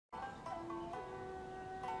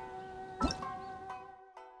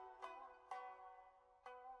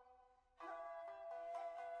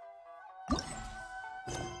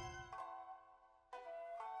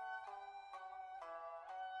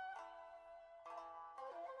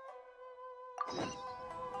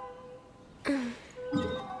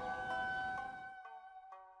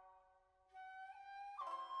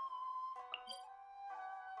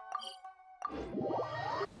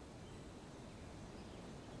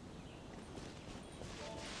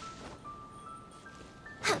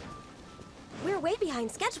We're way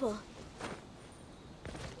behind schedule.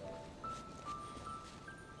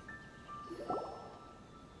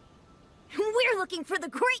 We're looking for the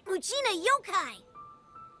Great Mujina Yokai!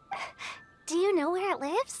 Do you know where it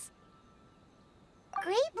lives?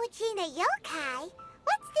 Great Mujina Yokai?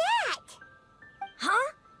 What's that?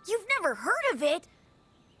 Huh? You've never heard of it?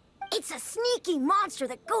 It's a sneaky monster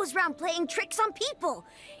that goes around playing tricks on people.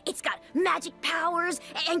 It's got magic powers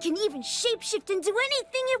and can even shapeshift into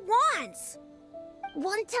anything it wants.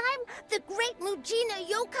 One time, the Great Mujina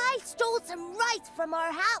Yokai stole some rice from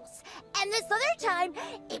our house. And this other time,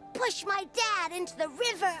 it pushed my dad into the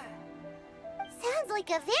river. Sounds like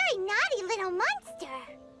a very naughty little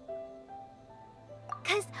monster.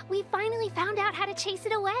 'Cause we finally found out how to chase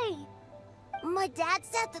it away. My dad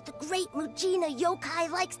said that the Great Mujina Yokai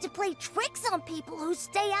likes to play tricks on people who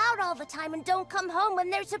stay out all the time and don't come home when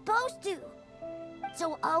they're supposed to.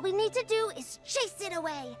 So all we need to do is chase it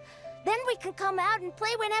away. Then we can come out and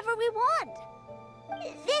play whenever we want.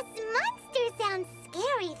 This monster sounds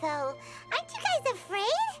scary, though. Aren't you guys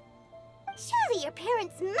afraid? Surely your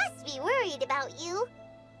parents must be worried about you.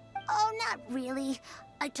 Oh, not really.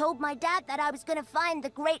 I told my dad that I was gonna find the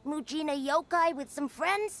Great Mujina Yokai with some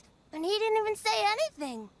friends, and he didn't even say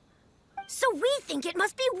anything. So we think it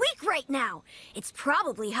must be weak right now. It's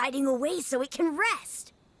probably hiding away so it can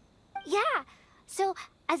rest. Yeah, so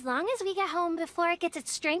as long as we get home before it gets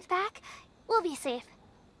its strength back, we'll be safe.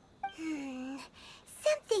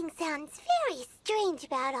 Something sounds very strange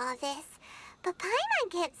about all this, but Paimon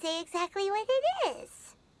can't say exactly what it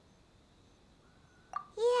is.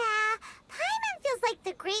 Yeah, Paimon feels like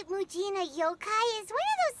the Great Mujina Yokai is one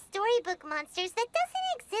of those storybook monsters that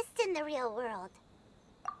doesn't exist in the real world.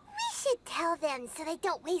 We should tell them so they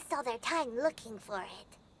don't waste all their time looking for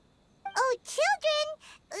it. Oh, children,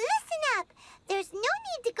 listen up. There's no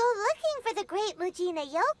need to go looking for the Great Mujina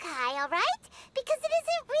Yokai, all right? Because it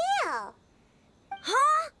isn't real.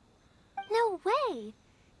 Huh? No way.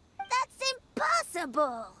 That's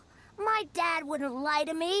impossible. My dad wouldn't lie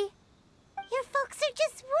to me. Your folks are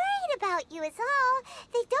just worried about you is all.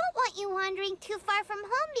 They don't want you wandering too far from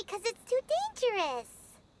home because it's too dangerous.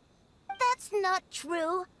 That's not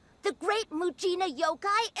true. The Great Mujina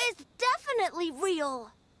Yokai is definitely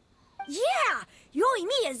real. Yeah!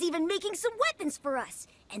 Yoimiya's even making some weapons for us.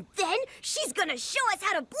 And then she's gonna show us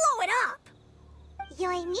how to blow it up!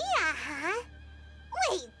 Yoimiya, huh?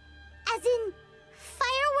 Wait, as in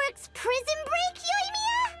Fireworks prison break,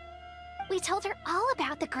 Yoimiya? We told her all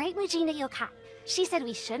about the Great Mujina Yokai. She said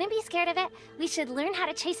we shouldn't be scared of it. We should learn how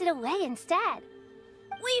to chase it away instead.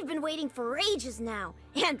 We've been waiting for ages now.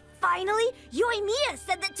 And finally, Yoimiya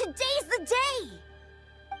said that today's the day!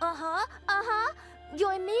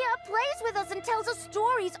 Yoimiya plays with us and tells us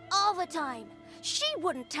stories all the time. She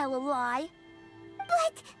wouldn't tell a lie.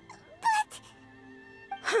 But...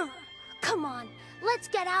 Come on, let's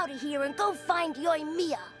get out of here and go find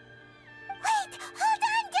Yoimiya. Wait, hold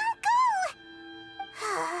on, don't go!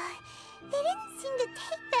 They didn't seem to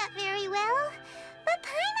take that very well. But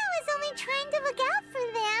Paimon was only trying to look out for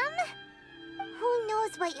them. Who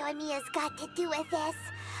knows what Yoimiya's got to do with this?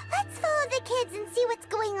 Let's follow the kids and see what's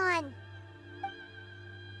going on.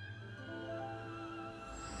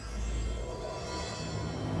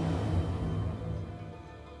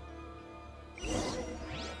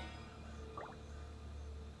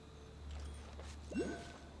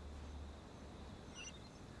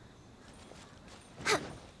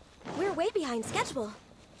 We're way behind schedule.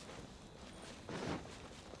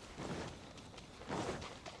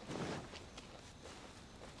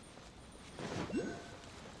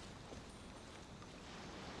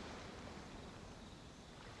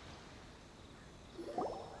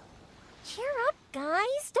 Cheer up,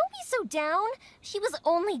 guys. Don't be so down. She was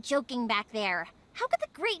only joking back there. How could the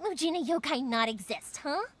Great Mujina Yokai not exist,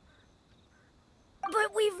 huh?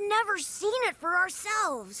 But we've never seen it for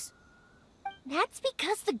ourselves. That's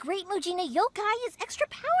because the Great Mujina Yokai is extra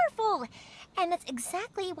powerful. And that's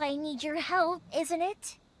exactly why I need your help, isn't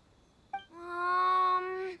it?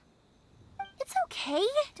 It's okay.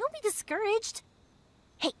 Don't be discouraged.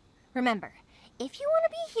 Hey, remember, if you want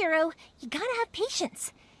to be a hero, you gotta have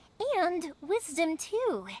patience. And wisdom,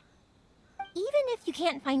 too. Even if you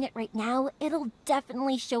can't find it right now, it'll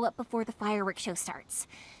definitely show up before the fireworks show starts.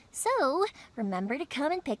 So, remember to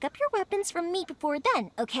come and pick up your weapons from me before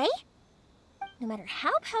then, okay? No matter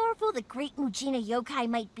how powerful the great Mujina yokai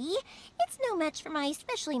might be, it's no match for my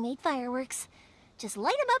specially made fireworks. Just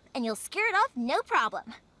light them up and you'll scare it off no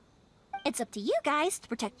problem. It's up to you guys to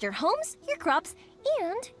protect your homes, your crops,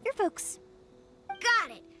 and your folks.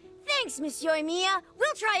 Got it. Thanks, Miss Yoimiya.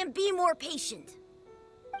 We'll try and be more patient.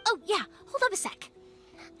 Oh yeah, hold up a sec.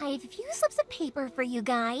 I have a few slips of paper for you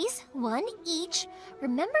guys, one each.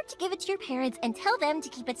 Remember to give it to your parents and tell them to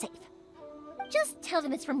keep it safe. Just tell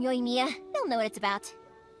them it's from Yoimiya. They'll know what it's about.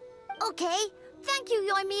 Okay, thank you,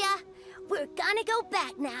 Yoimiya. We're gonna go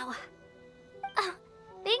back now. Oh,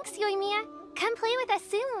 thanks, Yoimiya. Come play with us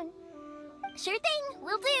soon. Sure thing,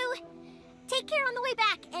 will do. Take care on the way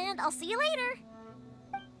back, and I'll see you later.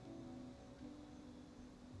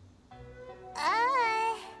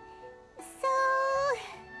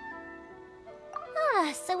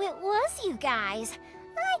 So it was you guys.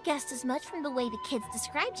 I guessed as much from the way the kids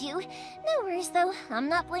described you. No worries, though. I'm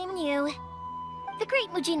not blaming you. The Great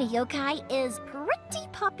Mujina Yokai is pretty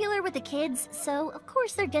popular with the kids, so of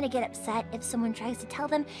course they're gonna get upset if someone tries to tell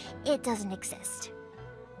them it doesn't exist.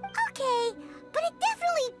 Okay, but it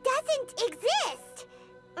definitely doesn't exist,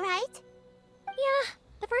 right? Yeah,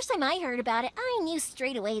 the first time I heard about it, I knew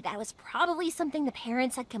straight away that was probably something the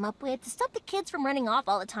parents had come up with to stop the kids from running off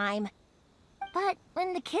all the time. But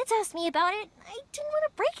when the kids asked me about it, I didn't want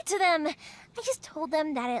to break it to them. I just told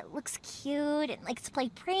them that it looks cute and likes to play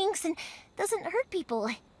pranks and doesn't hurt people.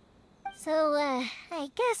 So, I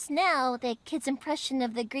guess now the kids' impression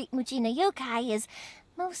of the Great Mujina Yokai is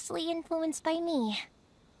mostly influenced by me.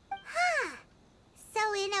 Huh.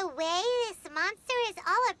 So in a way, this monster is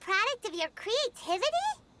all a product of your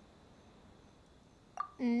creativity?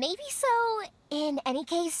 Maybe so. In any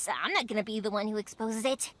case, I'm not gonna be the one who exposes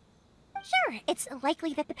it. Sure, it's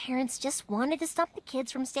likely that the parents just wanted to stop the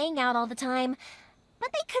kids from staying out all the time,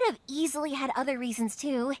 but they could have easily had other reasons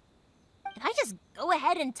too. If I just go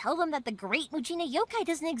ahead and tell them that the Great Mujina Yokai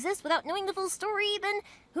doesn't exist without knowing the full story, then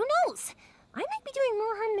who knows? I might be doing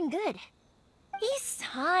more harm than good.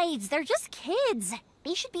 Besides, they're just kids.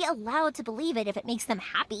 They should be allowed to believe it if it makes them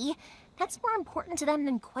happy. That's more important to them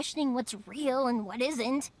than questioning what's real and what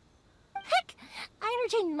isn't. Heck, I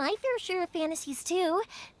entertain my fair share of fantasies too.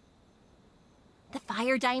 The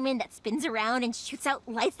fire diamond that spins around and shoots out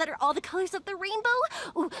lights that are all the colors of the rainbow.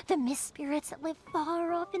 Ooh, the mist spirits that live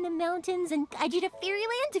far off in the mountains and guide you to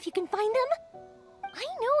fairyland if you can find them. I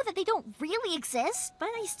know that they don't really exist, but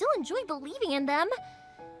I still enjoy believing in them.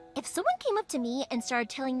 If someone came up to me and started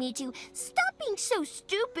telling me to stop being so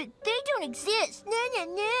stupid, they don't exist,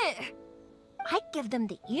 I'd give them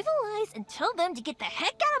the evil eyes and tell them to get the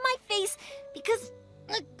heck out of my face because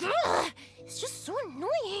it's just so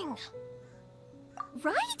annoying.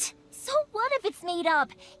 Right? So what if it's made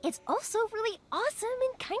up? It's also really awesome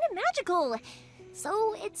and kind of magical.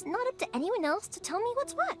 So it's not up to anyone else to tell me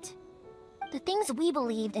what's what. The things we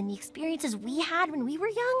believed and the experiences we had when we were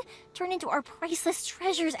young turn into our priceless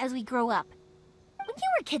treasures as we grow up. When you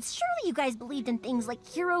were kids, surely you guys believed in things like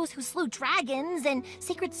heroes who slew dragons and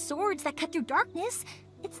sacred swords that cut through darkness.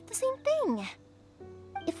 It's the same thing.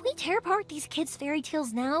 If we tear apart these kids' fairy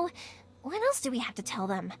tales now, what else do we have to tell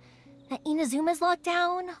them? That Inazuma's locked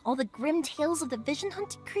down, all the grim tales of the Vision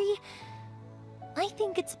Hunt decree? I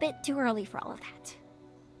think it's a bit too early for all of that.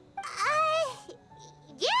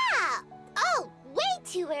 Yeah! Oh, way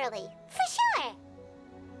too early, for sure!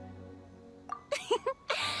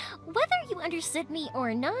 Whether you understood me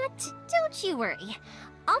or not, don't you worry.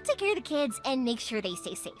 I'll take care of the kids and make sure they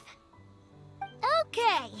stay safe.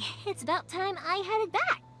 Okay, it's about time I headed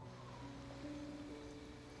back.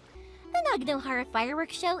 The Nagonohara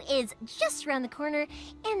Fireworks show is just around the corner,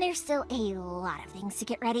 and there's still a lot of things to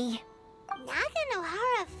get ready.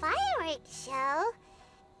 Nagonohara Fireworks show?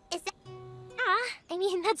 Is that... I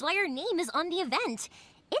mean, that's why our name is on the event.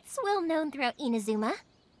 It's well known throughout Inazuma.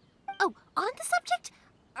 Oh, on the subject,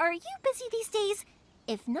 are you busy these days?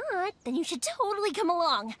 If not, then you should totally come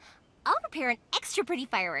along. I'll prepare an extra pretty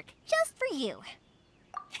firework just for you.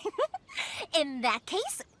 In that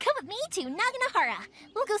case, come with me to Nagonohara.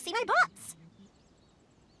 We'll go see my boss.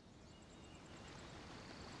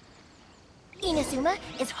 Inazuma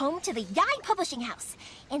is home to the Yai Publishing House,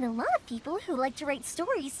 and a lot of people who like to write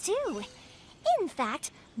stories too. In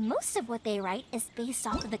fact, most of what they write is based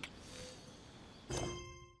off of the...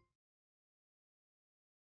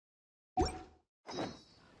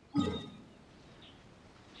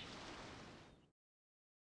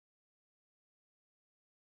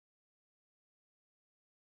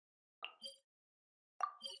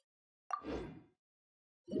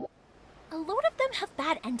 A load of them have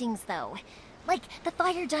bad endings, though. Like, the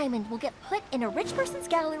fire diamond will get put in a rich person's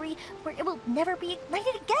gallery where it will never be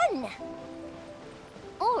ignited again.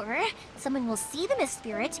 Or someone will see the mist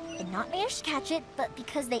spirit and not manage to catch it, but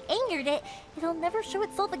because they angered it, it'll never show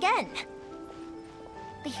itself again.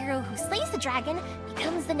 The hero who slays the dragon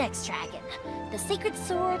becomes the next dragon. The sacred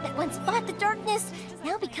sword that once fought the darkness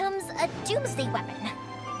now becomes a doomsday weapon.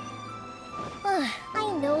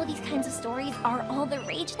 I know these kinds of stories are all the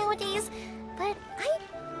rage nowadays, but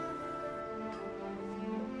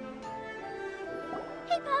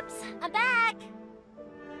Hey, Pups! I'm back!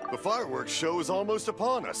 The fireworks show is almost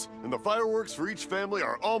upon us, and the fireworks for each family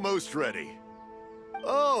are almost ready.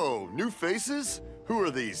 Oh, new faces? Who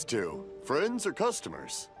are these two? Friends or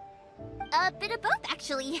customers? A bit of both,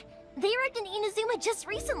 actually. They arrived in Inazuma just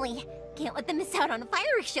recently. Can't let them miss out on a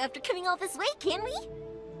fireworks show after coming all this way, can we?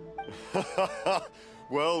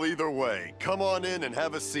 Well, either way, come on in and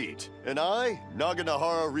have a seat. And I,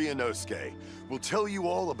 Nagonohara Ryunosuke, will tell you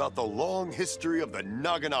all about the long history of the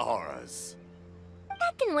Nagonoharas.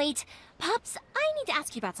 That can wait. Pops, I need to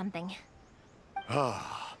ask you about something. A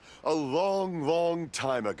long, long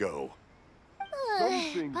time ago.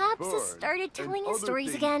 Pops has started telling his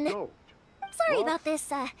stories again. Sorry about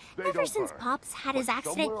this. Ever since Pops had his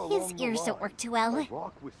accident, his ears don't work too well. Really?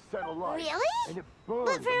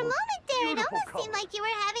 But for a moment there, it almost seemed like you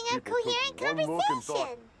were having a coherent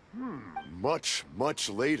conversation. Much, much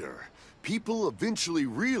later, people eventually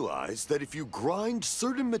realized that if you grind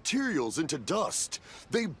certain materials into dust,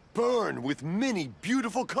 they burn with many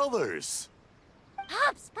beautiful colors.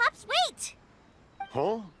 Pops, wait!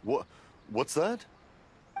 Huh? What's that?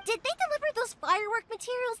 Did they deliver those firework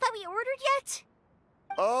materials that we ordered yet?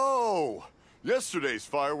 Oh! Yesterday's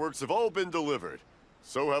fireworks have all been delivered.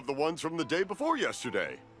 So have the ones from the day before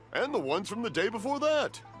yesterday. And the ones from the day before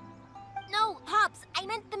that. No, Pops, I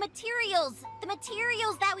meant the materials. The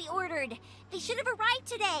materials that we ordered. They should have arrived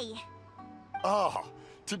today. Ah,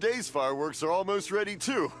 today's fireworks are almost ready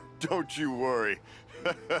too. Don't you worry.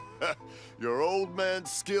 Your old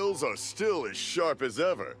man's skills are still as sharp as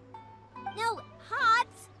ever. No,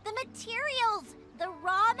 Pops, the materials. The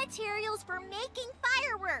raw materials for making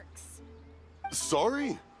fireworks.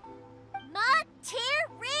 Sorry?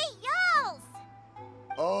 Materials!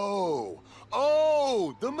 Oh,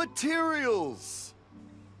 the materials!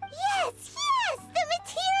 Yes, the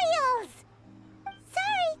materials!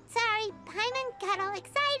 Sorry, Paimon got all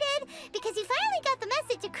excited because he finally got the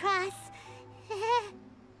message across.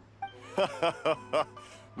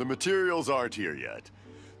 The materials aren't here yet.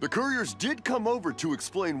 The couriers did come over to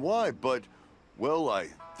explain why, but, well, I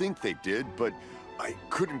think they did, but I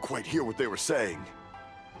couldn't quite hear what they were saying.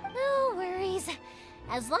 No worries.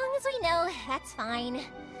 As long as we know, that's fine.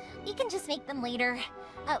 We can just make them later.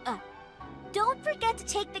 Don't forget to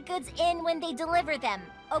take the goods in when they deliver them.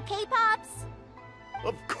 Okay, Pops?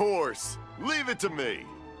 Of course. Leave it to me.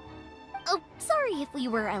 Oh, sorry if we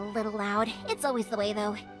were a little loud. It's always the way,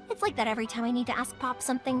 though. It's like that every time I need to ask Pop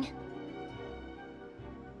something.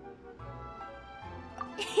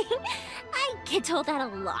 I get told that a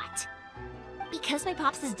lot. Because my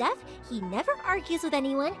Pops is deaf, he never argues with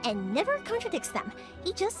anyone and never contradicts them.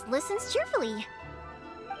 He just listens cheerfully.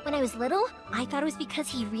 When I was little, I thought it was because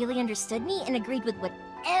he really understood me and agreed with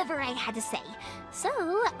whatever I had to say. So,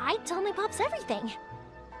 I'd tell my Pops everything.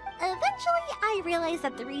 Eventually, I realized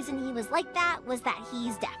that the reason he was like that was that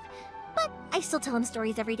he's deaf. But I still tell him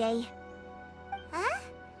stories every day. Huh?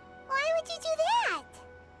 Why would you do that?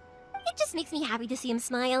 It just makes me happy to see him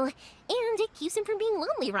smile, and it keeps him from being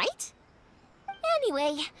lonely, right?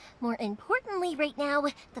 Anyway, more importantly right now,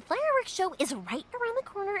 the fireworks show is right around the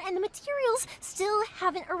corner and the materials still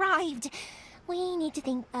haven't arrived. We need to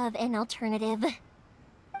think of an alternative.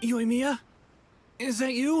 Yoimiya? Is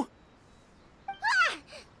that you? Ah!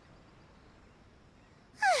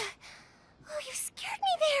 Oh, you scared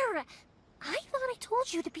me there! I thought I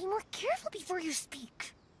told you to be more careful before you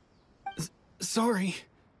speak. Sorry.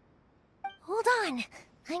 Hold on,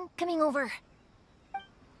 I'm coming over.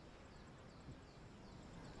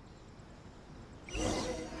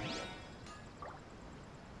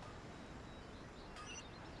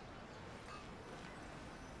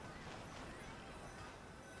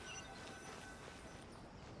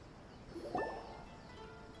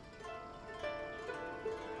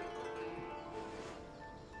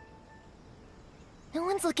 No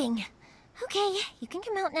one's looking. Okay, you can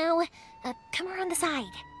come out now. Come around the side.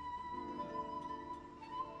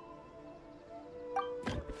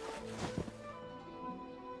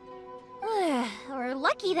 We're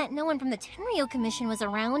lucky that no one from the Tenryu Commission was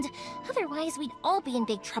around. Otherwise, we'd all be in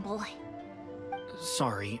big trouble.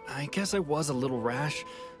 Sorry, I guess I was a little rash,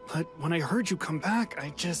 but when I heard you come back,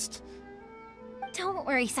 I just... Don't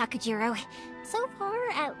worry, Sakujirou. So far,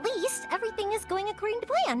 at least, everything is going according to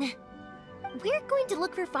plan. We're going to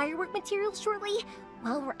look for firework materials shortly.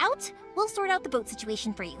 While we're out, we'll sort out the boat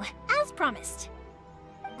situation for you, as promised.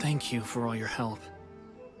 Thank you for all your help.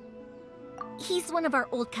 He's one of our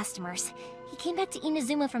old customers. He came back to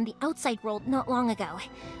Inazuma from the outside world not long ago.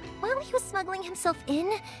 While he was smuggling himself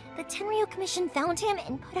in, the Tenryu Commission found him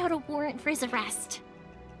and put out a warrant for his arrest.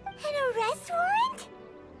 An arrest warrant?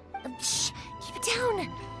 Shh! Keep it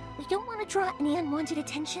down! We don't want to draw any unwanted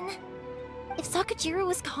attention. If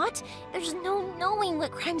Sakujirou is caught, there's no knowing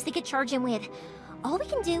what crimes they could charge him with. All we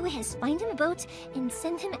can do is find him a boat and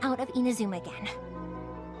send him out of Inazuma again.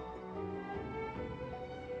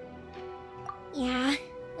 Yeah,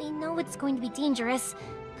 we know it's going to be dangerous,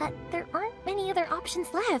 but there aren't many other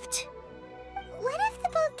options left. What if the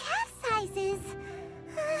boat capsizes?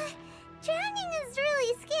 Drowning is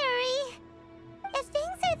really scary. If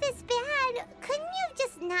things are this bad, couldn't you have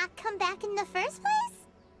just not come back in the first place?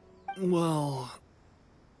 Well,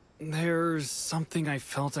 there's something I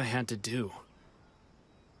felt I had to do.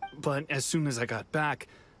 But as soon as I got back,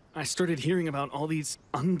 I started hearing about all these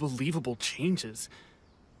unbelievable changes.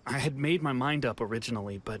 I had made my mind up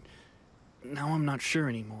originally, but now I'm not sure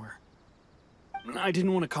anymore. I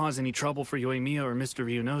didn't want to cause any trouble for Yoimiya or Mr.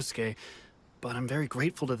 Ryunosuke, but I'm very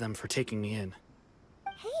grateful to them for taking me in.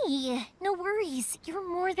 Hey, no worries. You're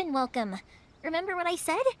more than welcome. Remember what I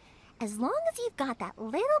said? As long as you've got that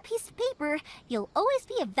little piece of paper, you'll always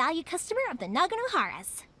be a valued customer of the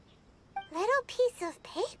Nagonoharas. Little piece of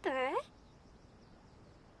paper?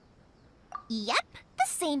 Yep, the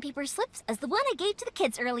same paper slips as the one I gave to the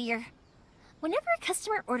kids earlier. Whenever a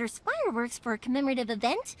customer orders fireworks for a commemorative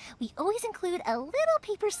event, we always include a little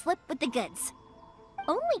paper slip with the goods.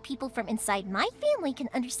 Only people from inside my family can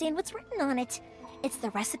understand what's written on it. It's the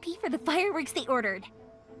recipe for the fireworks they ordered.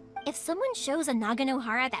 If someone shows a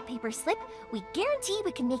Nagonohara that paper slip, we guarantee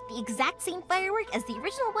we can make the exact same firework as the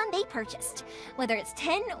original one they purchased, whether it's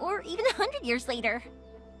 10 or even 100 years later.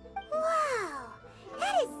 Wow,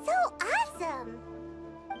 that is so awesome!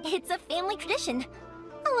 It's a family tradition.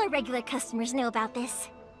 All our regular customers know about this.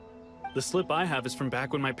 The slip I have is from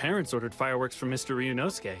back when my parents ordered fireworks from Mr.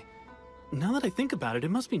 Ryunosuke. Now that I think about it,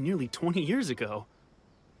 it must be nearly 20 years ago.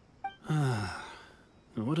 I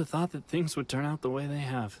would have thought that things would turn out the way they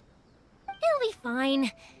have. It'll be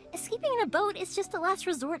fine. Escaping in a boat is just a last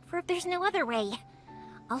resort for if there's no other way.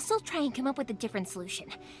 I'll still try and come up with a different solution,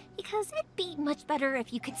 because it'd be much better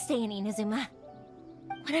if you could stay in Inazuma.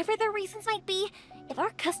 Whatever their reasons might be, if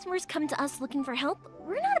our customers come to us looking for help,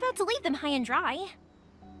 we're not about to leave them high and dry.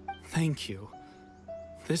 Thank you.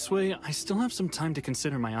 This way, I still have some time to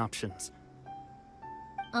consider my options.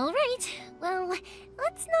 Alright, well,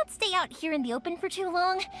 let's not stay out here in the open for too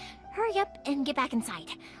long. Hurry up and get back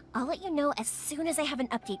inside. I'll let you know as soon as I have an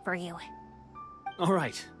update for you.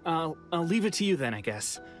 Alright, I'll leave it to you then, I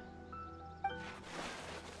guess.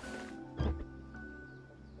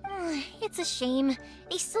 It's a shame.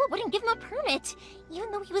 They still wouldn't give him a permit,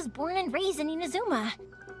 even though he was born and raised in Inazuma.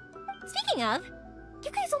 Speaking of,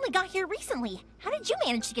 you guys only got here recently. How did you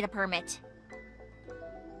manage to get a permit?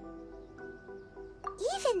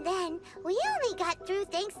 Even then, we only got through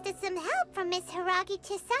thanks to some help from Miss Hiragi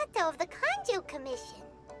Chisato of the Kanjo Commission.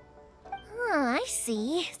 I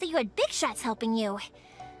see. So you had big shots helping you.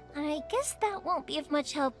 I guess that won't be of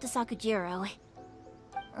much help to Sakujirou.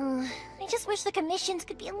 I just wish the commissions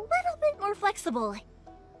could be a little bit more flexible.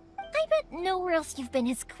 I bet nowhere else you've been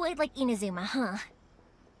is quite like Inazuma, huh?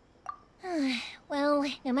 Well,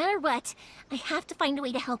 no matter what, I have to find a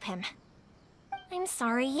way to help him. I'm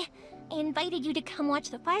sorry. I invited you to come watch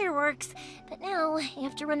the fireworks, but now I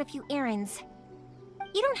have to run a few errands.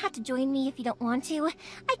 You don't have to join me if you don't want to.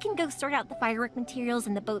 I can go sort out the firework materials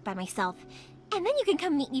in the boat by myself, and then you can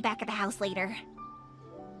come meet me back at the house later.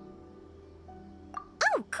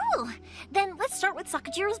 Oh, cool! Then let's start with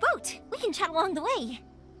Sakujirou's boat. We can chat along the way.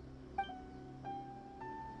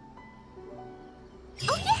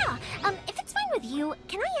 Oh yeah! If it's fine with you,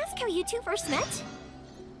 can I ask how you two first met?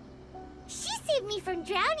 She saved me from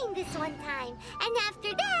drowning this one time, and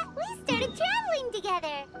after that, we started traveling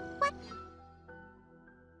together. What?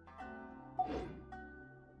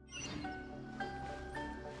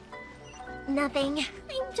 Nothing.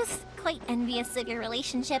 I'm just quite envious of your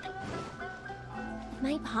relationship. If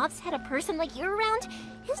my pops had a person like you around,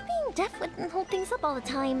 his being deaf wouldn't hold things up all the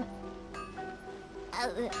time.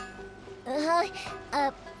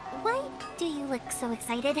 Why do you look so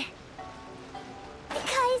excited?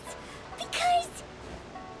 Because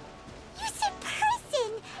you said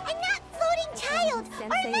person and not floating child or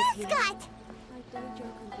mascot.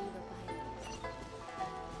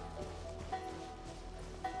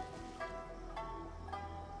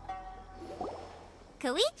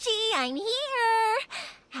 Kouichi, I'm here!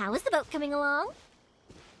 How is the boat coming along?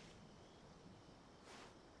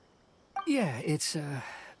 Yeah, it's,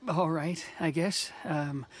 all right, I guess.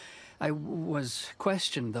 I was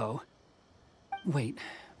questioned, though. Wait,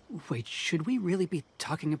 should we really be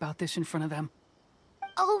talking about this in front of them?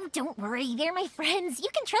 Oh, don't worry, they're my friends. You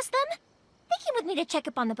can trust them. They came with me to check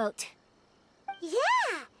up on the boat.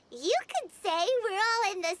 Yeah, you could say we're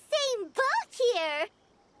all in the same boat here.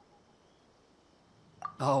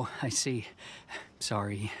 Oh, I see.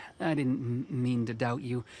 Sorry, I didn't mean to doubt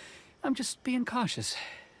you. I'm just being cautious.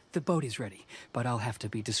 The boat is ready, but I'll have to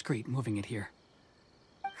be discreet moving it here.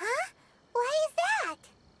 Huh? Why is that?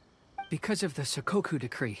 Because of the Sakoku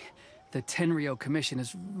decree, the Tenryu Commission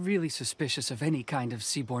is really suspicious of any kind of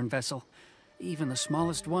seaborne vessel. Even the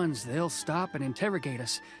smallest ones, they'll stop and interrogate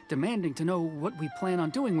us, demanding to know what we plan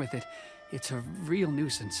on doing with it. It's a real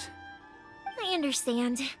nuisance. I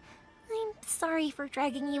understand. I'm sorry for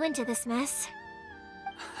dragging you into this mess.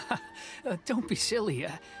 Don't be silly.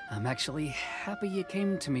 I'm actually happy you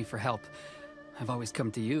came to me for help. I've always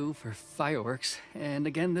come to you for fireworks, and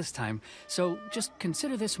again this time, so just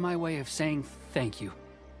consider this my way of saying thank you.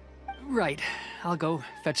 Right, I'll go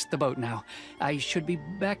fetch the boat now. I should be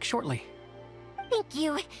back shortly. Thank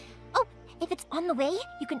you. Oh, if it's on the way,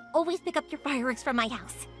 you can always pick up your fireworks from my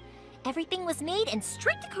house. Everything was made in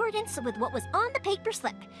strict accordance with what was on the paper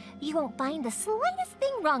slip. You won't find the slightest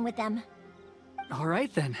thing wrong with them. All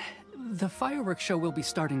right then. The fireworks show will be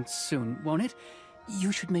starting soon, won't it?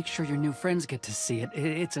 You should make sure your new friends get to see it.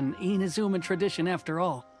 It's an Inazuma tradition after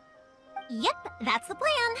all. Yep, that's the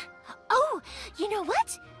plan. Oh, you know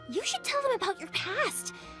what? You should tell them about your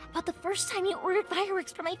past. About the first time you ordered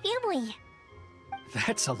fireworks for my family.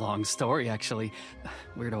 That's a long story, actually.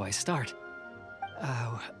 Where do I start?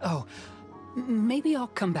 Maybe I'll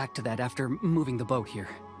come back to that after moving the boat here.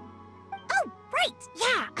 Oh, right,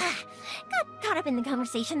 yeah. Got caught up in the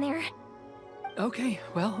conversation there. Okay,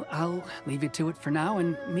 well, I'll leave you to it for now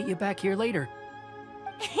and meet you back here later.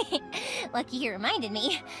 Lucky you reminded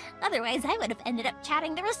me. Otherwise, I would have ended up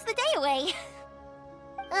chatting the rest of the day away.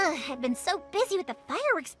 I've been so busy with the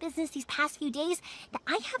fireworks business these past few days that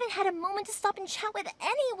I haven't had a moment to stop and chat with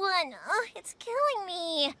anyone. It's killing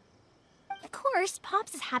me. Of course,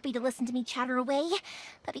 Pops is happy to listen to me chatter away,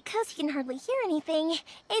 but because he can hardly hear anything,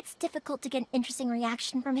 it's difficult to get an interesting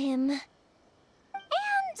reaction from him. And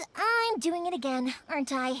I'm doing it again,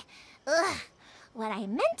 aren't I? What I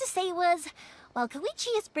meant to say was, while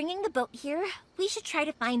Kouichi is bringing the boat here, we should try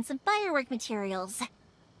to find some firework materials.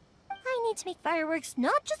 I need to make fireworks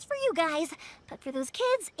not just for you guys, but for those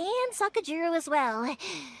kids and Sakujirou as well.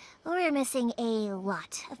 We're missing a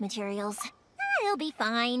lot of materials. I'll be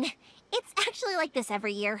fine. It's actually like this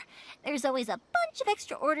every year. There's always a bunch of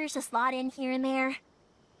extra orders to slot in here and there.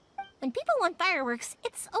 When people want fireworks,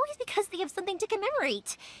 it's always because they have something to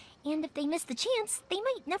commemorate. And if they miss the chance, they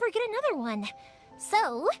might never get another one.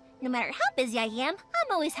 So, no matter how busy I am,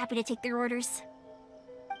 I'm always happy to take their orders.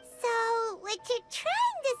 So, what you're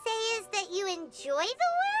trying to say is that you enjoy the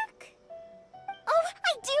work? Oh,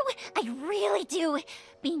 I do! I really do!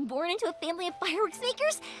 Being born into a family of fireworks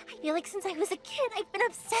makers, I feel like since I was a kid, I've been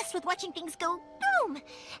obsessed with watching things go boom!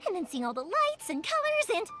 And then seeing all the lights and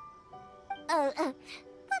colors and...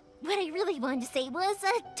 But what I really wanted to say was,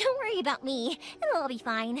 don't worry about me. It'll all be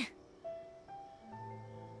fine.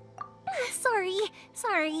 Sorry.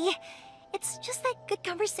 It's just that good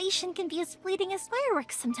conversation can be as fleeting as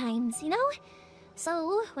fireworks sometimes, you know?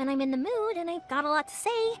 So, when I'm in the mood and I've got a lot to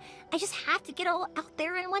say, I just have to get all out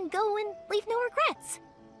there in one go and leave no regrets.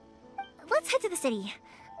 Let's head to the city.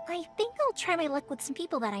 I think I'll try my luck with some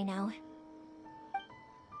people that I know.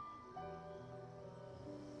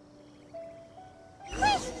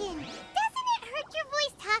 Question! Doesn't it hurt your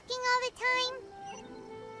voice talking all the time?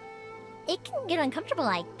 It can get uncomfortable,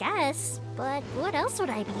 I guess, but what else would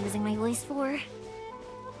I be using my voice for?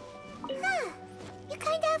 Huh. You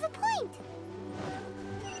kinda have a point.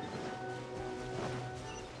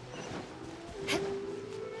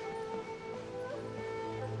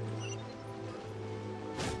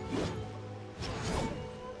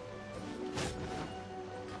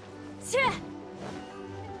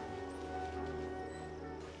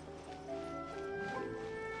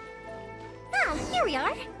 Here we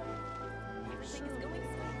are. Interesting. The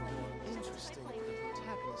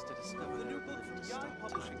protagonist to discover the new book from Young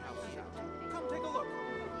Publishing House. Come take a look.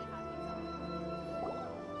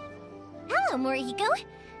 Hello, Morihiko.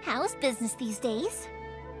 How's business these days?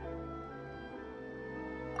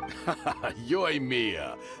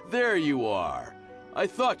 Yoimiya, there you are. I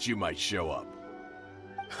thought you might show up.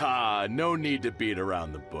 No need to beat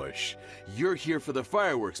around the bush. You're here for the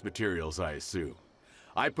fireworks materials, I assume.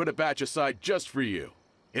 I put a batch aside just for you.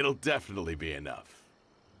 It'll definitely be enough.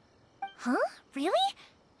 Huh? Really?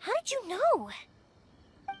 How did you know?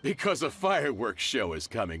 Because a fireworks show is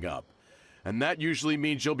coming up. And that usually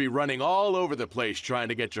means you'll be running all over the place trying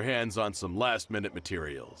to get your hands on some last-minute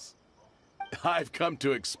materials. I've come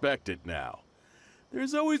to expect it now.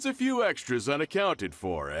 There's always a few extras unaccounted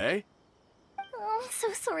for, eh? Oh, I'm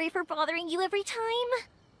so sorry for bothering you every time.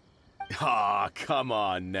 Ah, come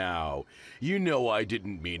on now. You know I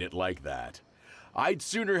didn't mean it like that. I'd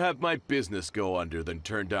sooner have my business go under than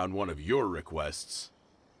turn down one of your requests.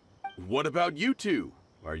 What about you two?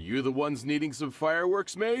 Are you the ones needing some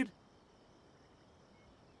fireworks made?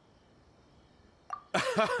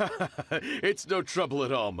 It's no trouble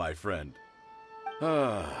at all, my friend.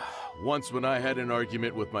 Once when I had an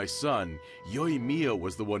argument with my son, Yoimiya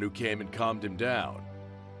was the one who came and calmed him down.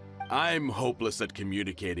 I'm hopeless at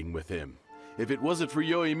communicating with him. If it wasn't for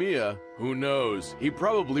Yoimiya, who knows, he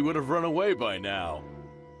probably would have run away by now.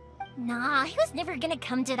 Nah, he was never gonna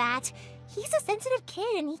come to that. He's a sensitive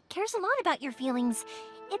kid and he cares a lot about your feelings.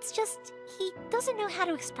 It's just, he doesn't know how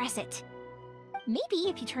to express it. Maybe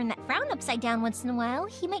if you turn that frown upside down once in a while,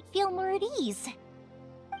 he might feel more at ease.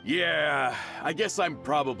 Yeah, I guess I'm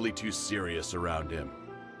probably too serious around him.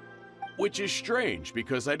 Which is strange,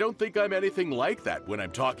 because I don't think I'm anything like that when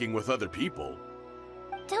I'm talking with other people.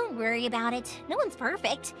 Don't worry about it. No one's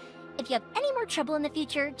perfect. If you have any more trouble in the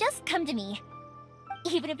future, just come to me.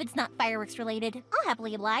 Even if it's not fireworks related, I'll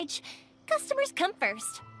happily oblige. Customers come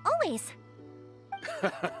first. Always.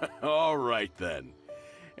 All right then.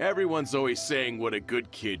 Everyone's always saying what a good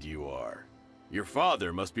kid you are. Your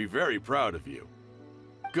father must be very proud of you.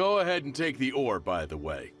 Go ahead and take the ore, by the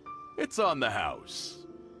way. It's on the house.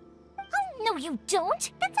 Oh, no you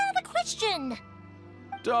don't! That's out of the question!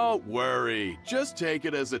 Don't worry. Just take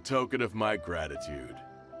it as a token of my gratitude.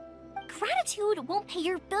 Gratitude won't pay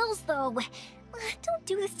your bills, though. Don't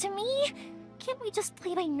do this to me. Can't we just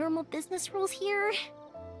play by normal business rules here?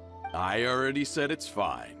 I already said it's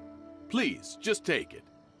fine. Please, just take it.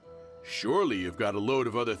 Surely you've got a load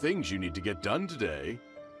of other things you need to get done today.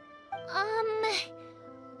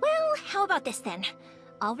 Well, how about this then?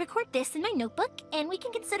 I'll record this in my notebook, and we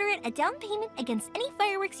can consider it a down payment against any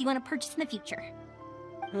fireworks you want to purchase in the future.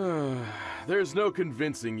 There's no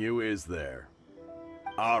convincing you, is there?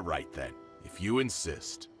 All right then, if you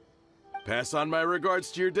insist. Pass on my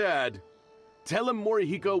regards to your dad. Tell him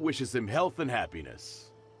Morihiko wishes him health and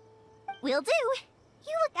happiness. Will do.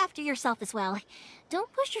 You look after yourself as well.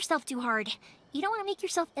 Don't push yourself too hard. You don't want to make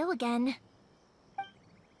yourself ill again.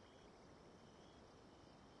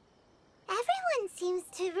 Everyone seems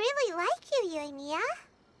to really like you, Yoimiya.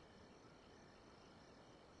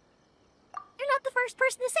 You're not the first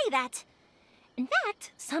person to say that. In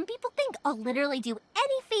fact, some people think I'll literally do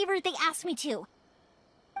any favor they ask me to.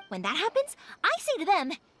 When that happens, I say to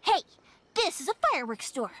them, hey, this is a fireworks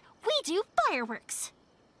store. We do fireworks.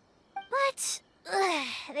 But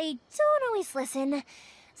they don't always listen,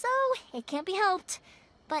 so it can't be helped.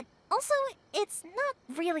 But also, it's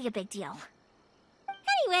not really a big deal.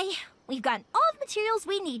 Anyway, we've gotten all the materials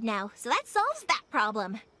we need now, so that solves that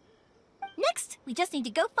problem. Next, we just need to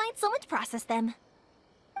go find someone to process them.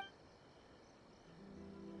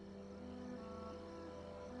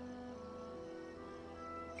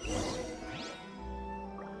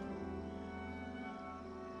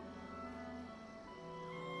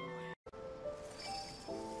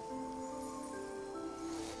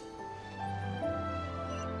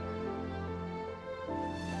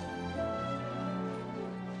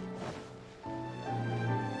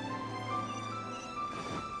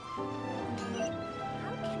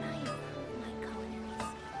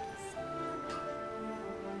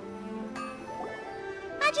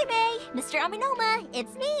 Mr. Amenoma,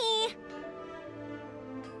 it's me!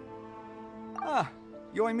 Ah,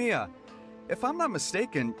 Yoimiya. If I'm not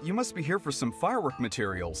mistaken, you must be here for some firework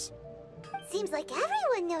materials. Seems like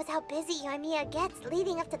everyone knows how busy Yoimiya gets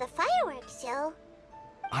leading up to the fireworks show.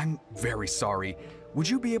 I'm very sorry. Would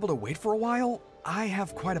you be able to wait for a while? I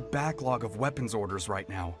have quite a backlog of weapons orders right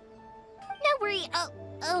now. No worry.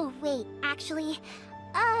 Oh, wait, actually,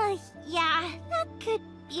 yeah, that could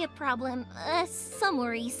be a problem. Some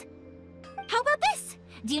worries. How about this?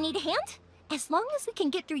 Do you need a hand? As long as we can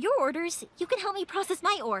get through your orders, you can help me process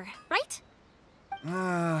my ore, right?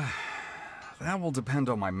 That will depend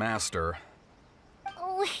on my master.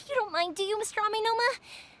 Oh, you don't mind, do you, Mr. Amenoma?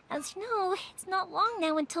 As you know, it's not long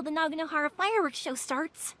now until the Nagonohara Fireworks show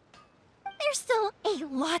starts. There's still a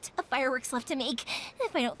lot of fireworks left to make,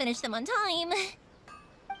 if I don't finish them on time.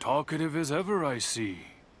 Talkative as ever, I see,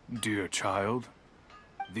 dear child.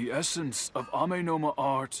 The essence of Amenoma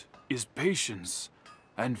art is patience,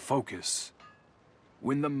 and focus.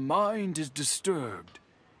 When the mind is disturbed,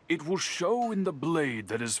 it will show in the blade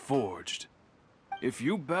that is forged. If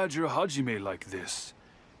you badger Hajime like this,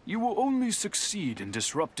 you will only succeed in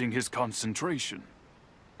disrupting his concentration.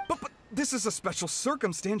 But this is a special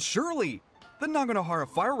circumstance, surely. The Nagonohara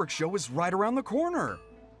Fireworks show is right around the corner.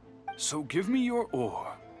 So give me your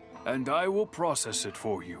ore, and I will process it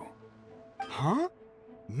for you. Huh?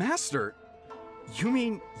 Master, you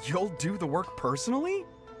mean you'll do the work personally?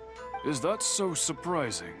 Is that so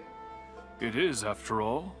surprising? It is, after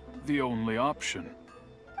all, the only option.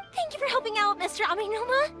 Thank you for helping out, Mr.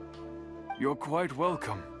 Amenoma. You're quite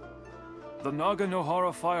welcome. The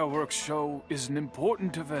Nagonohara Fireworks show is an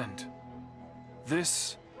important event.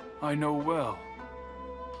 This I know well.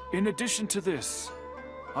 In addition to this,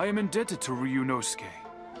 I am indebted to Ryunosuke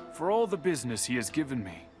for all the business he has given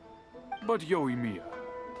me. But Yoimiya,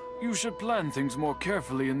 you should plan things more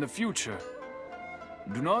carefully in the future.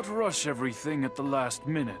 Do not rush everything at the last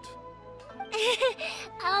minute.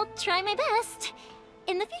 I'll try my best.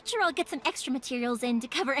 In the future, I'll get some extra materials in to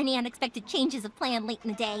cover any unexpected changes of plan late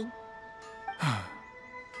in the day.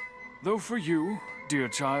 Though for you, dear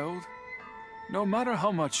child, no matter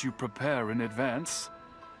how much you prepare in advance,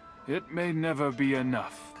 it may never be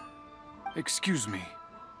enough. Excuse me.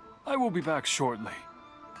 I will be back shortly.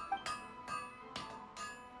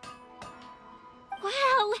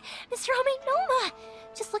 Wow, Mr. Amenoma!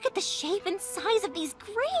 Just look at the shape and size of these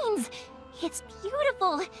grains! It's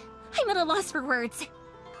beautiful! I'm at a loss for words.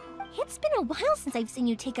 It's been a while since I've seen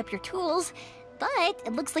you take up your tools, but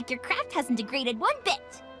it looks like your craft hasn't degraded one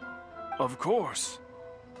bit. Of course.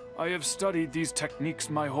 I have studied these techniques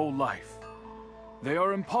my whole life. They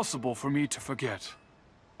are impossible for me to forget.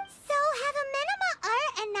 So, have Amenoma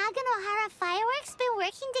Art and Nagonohara Fireworks been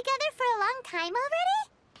working together for a long time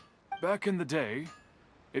already? Back in the day,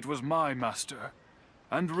 it was my master,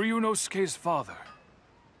 and Ryunosuke's father.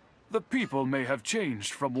 The people may have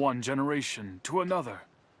changed from one generation to another,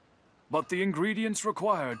 but the ingredients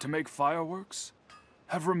required to make fireworks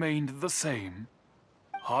have remained the same.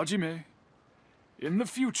 Hajime, in the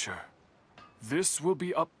future, this will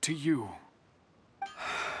be up to you.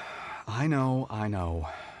 I know.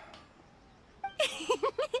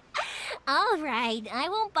 All right, I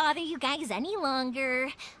won't bother you guys any longer.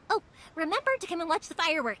 Oh, remember to come and watch the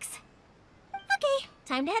fireworks. Okay,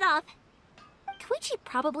 time to head off. Kouichi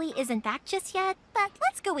probably isn't back just yet, but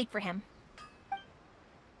let's go wait for him.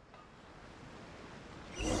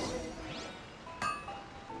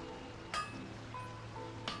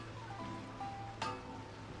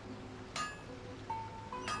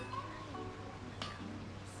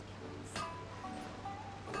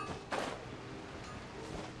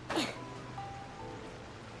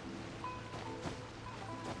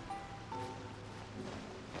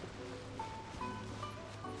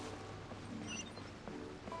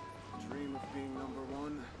 Dream of being number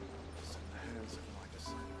one is in the hands of my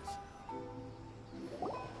descendants.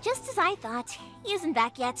 Just as I thought, he isn't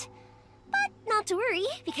back yet. But not to worry,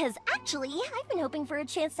 because actually, I've been hoping for a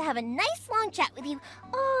chance to have a nice long chat with you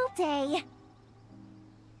all day.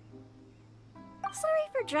 Sorry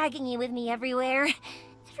for dragging you with me everywhere.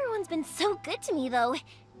 Everyone's been so good to me, though.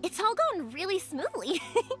 It's all gone really smoothly.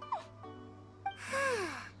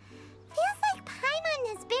 Feels like Paimon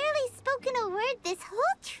has barely spoken a word this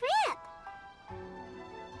whole trip.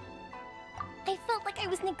 I felt like I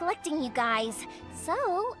was neglecting you guys,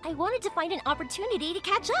 so I wanted to find an opportunity to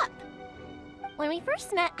catch up. When we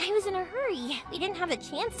first met, I was in a hurry. We didn't have a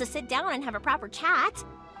chance to sit down and have a proper chat.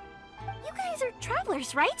 You guys are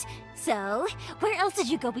travelers, right? So, where else did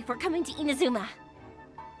you go before coming to Inazuma?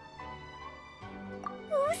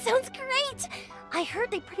 Ooh, sounds great! I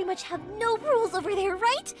heard they pretty much have no rules over there,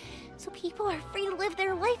 right? So people are free to live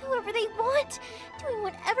their life however they want, doing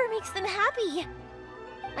whatever makes them happy.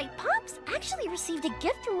 My pops actually received a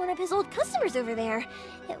gift from one of his old customers over there.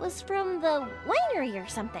 It was from the winery or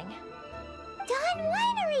something. Dawn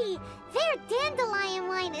Winery! Their dandelion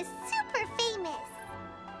wine is super famous.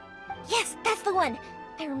 Yes, that's the one!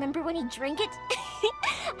 I remember when he drank it.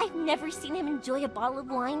 I've never seen him enjoy a bottle of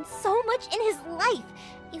wine so much in his life.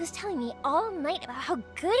 He was telling me all night about how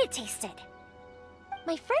good it tasted.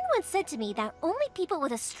 My friend once said to me that only people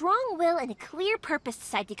with a strong will and a clear purpose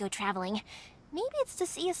decide to go traveling. Maybe it's to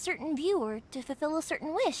see a certain view or to fulfill a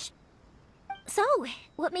certain wish. So,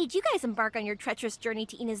 what made you guys embark on your treacherous journey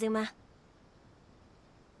to Inazuma?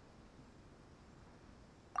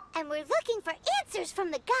 And we're looking for answers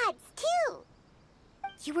from the gods, too.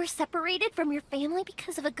 You were separated from your family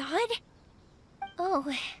because of a god? Oh,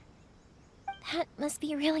 that must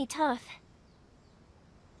be really tough.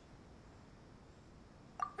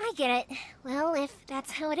 I get it. Well, if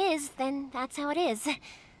that's how it is, then that's how it is.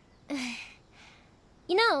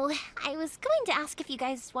 You know, I was going to ask if you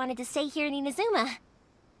guys wanted to stay here in Inazuma.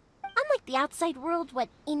 Unlike the outside world, what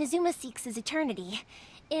Inazuma seeks is eternity.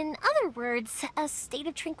 In other words, a state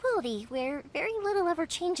of tranquility where very little ever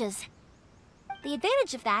changes. The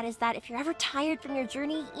advantage of that is that if you're ever tired from your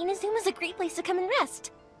journey, Inazuma's a great place to come and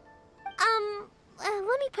rest.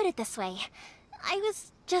 Let me put it this way. I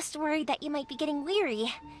was just worried that you might be getting weary.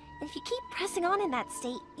 And if you keep pressing on in that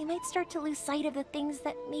state, you might start to lose sight of the things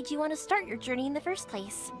that made you want to start your journey in the first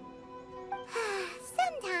place.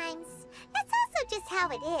 Sometimes. That's also just how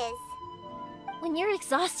it is. When you're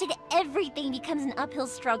exhausted, everything becomes an uphill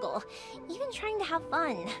struggle. Even trying to have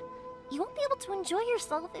fun. You won't be able to enjoy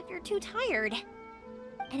yourself if you're too tired.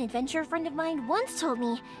 An adventurer friend of mine once told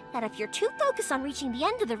me that if you're too focused on reaching the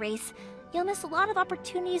end of the race, you'll miss a lot of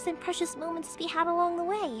opportunities and precious moments to be had along the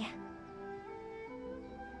way.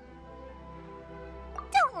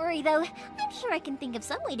 Don't worry though, I'm sure I can think of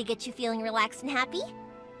some way to get you feeling relaxed and happy.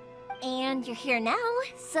 And you're here now,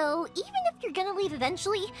 so even if you're gonna leave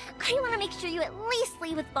eventually, I want to make sure you at least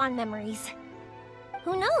leave with fond memories.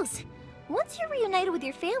 Who knows? Once you're reunited with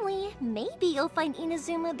your family, maybe you'll find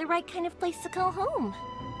Inazuma the right kind of place to call home.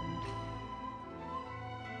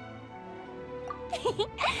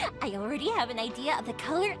 I already have an idea of the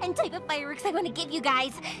color and type of fireworks I want to give you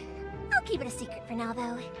guys. I'll keep it a secret for now,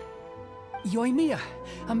 though. Yoimiya,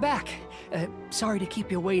 I'm back. Sorry to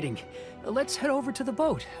keep you waiting. Let's head over to the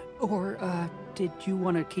boat. Or, did you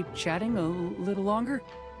want to keep chatting a little longer?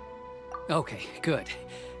 Okay, good.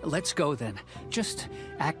 Let's go then. Just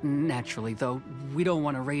act naturally, though. We don't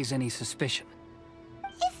want to raise any suspicion.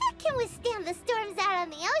 If it can withstand the storms out on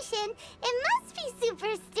the ocean, it must be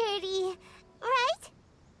super sturdy, right?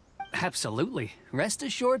 Absolutely. Rest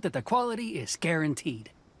assured that the quality is guaranteed.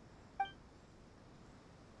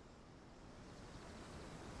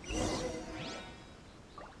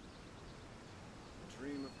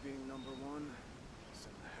 Dream of being #1 is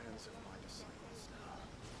in the hands of my disciples now.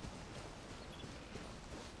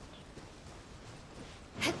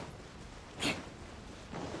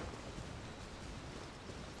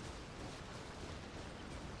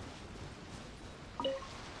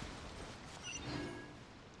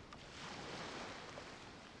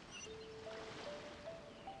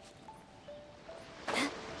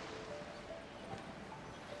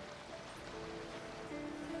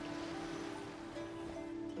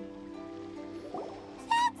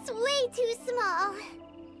 That's way too small.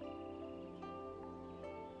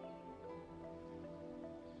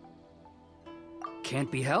 Can't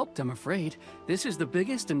be helped, I'm afraid. This is the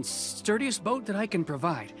biggest and sturdiest boat that I can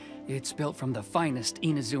provide. It's built from the finest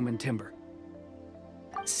Inazuman timber.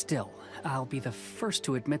 Still, I'll be the first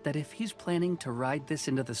to admit that if he's planning to ride this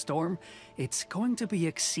into the storm, it's going to be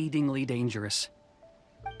exceedingly dangerous.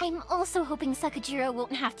 I'm also hoping Sakujirou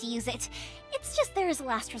won't have to use it. It's just there as a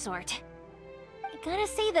last resort. I gotta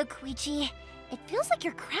say though, Kouichi, it feels like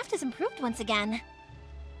your craft has improved once again.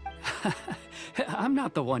 I'm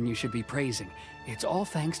not the one you should be praising. It's all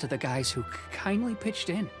thanks to the guys who kindly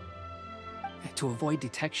pitched in. To avoid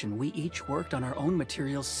detection, we each worked on our own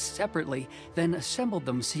materials separately, then assembled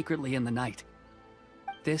them secretly in the night.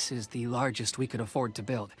 This is the largest we could afford to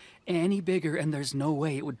build. Any bigger and there's no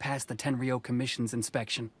way it would pass the Tenryu Commission's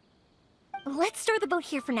inspection. Let's store the boat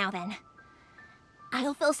here for now then.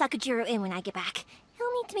 I'll fill Sakujirou in when I get back.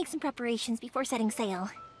 He'll need to make some preparations before setting sail.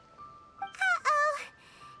 Uh-oh.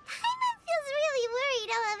 Paimon feels really worried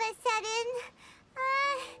all of a sudden.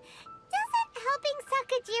 Doesn't helping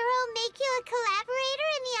Sakujirou make you a collaborator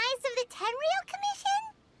in the eyes of the Tenryu Commission?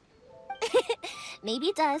 Maybe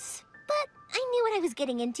it does, but I knew what I was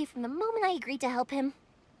getting into from the moment I agreed to help him.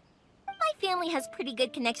 My family has pretty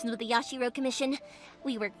good connections with the Yashiro Commission.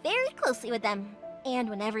 We work very closely with them. And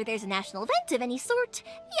whenever there's a national event of any sort,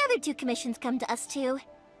 the other two commissions come to us too.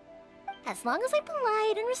 As long as I'm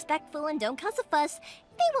polite and respectful and don't cause a fuss,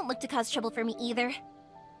 they won't look to cause trouble for me either.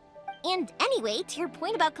 And anyway, to your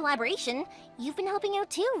point about collaboration, you've been helping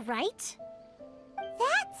out too, right?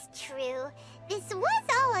 That's true. This was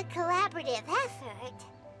all a collaborative effort.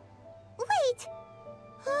 Wait!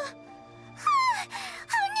 Oh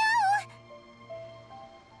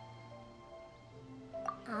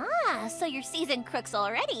no! Ah, so you're seasoned crooks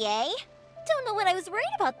already, eh? Don't know what I was worried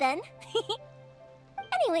about then.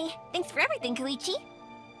 Anyway, thanks for everything, Kouichi.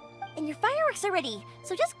 And your fireworks are ready,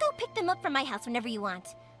 so just go pick them up from my house whenever you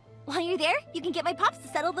want. While you're there, you can get my pops to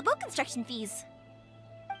settle the boat construction fees.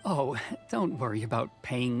 Oh, don't worry about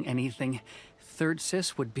paying anything. Third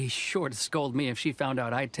Sis would be sure to scold me if she found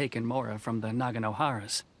out I'd taken Mora from the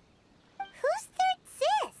Nagonoharas. Who's Third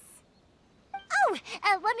Sis? Oh,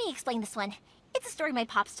 let me explain this one. It's a story my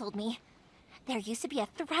pops told me. There used to be a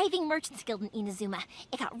thriving merchants guild in Inazuma.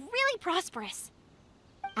 It got really prosperous.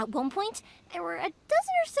 At one point, there were a dozen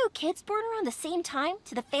or so kids born around the same time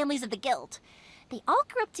to the families of the guild. They all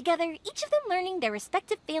grew up together, each of them learning their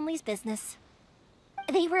respective family's business.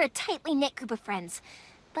 They were a tightly knit group of friends,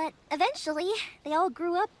 but eventually, they all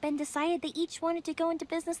grew up and decided they each wanted to go into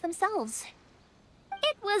business themselves.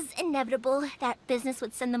 It was inevitable that business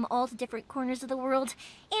would send them all to different corners of the world,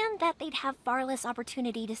 and that they'd have far less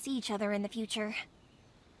opportunity to see each other in the future.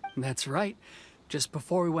 That's right. Just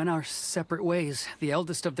before we went our separate ways, the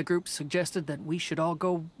eldest of the group suggested that we should all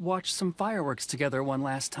go watch some fireworks together one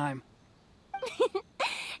last time.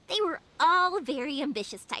 They were all very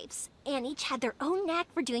ambitious types, and each had their own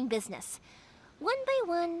knack for doing business. One by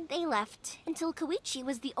one, they left, until Kouichi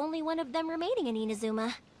was the only one of them remaining in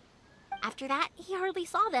Inazuma. After that, he hardly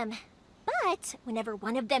saw them. But whenever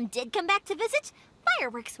one of them did come back to visit,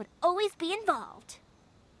 fireworks would always be involved.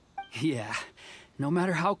 Yeah, no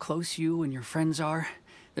matter how close you and your friends are,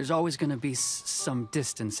 there's always gonna be some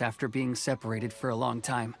distance after being separated for a long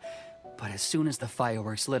time. But as soon as the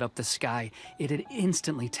fireworks lit up the sky, it'd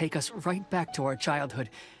instantly take us right back to our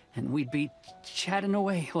childhood, and we'd be chatting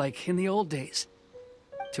away like in the old days.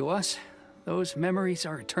 To us, those memories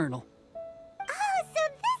are eternal. Oh, so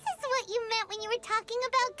this is what you meant when you were talking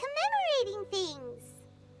about commemorating things.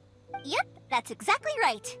 Yep, that's exactly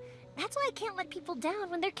right. That's why I can't let people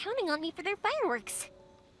down when they're counting on me for their fireworks.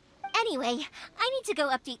 Anyway, I need to go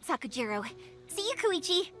update Sakujirou. See you,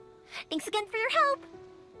 Kouichi. Thanks again for your help.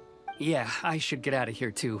 Yeah, I should get out of here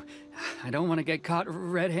too. I don't want to get caught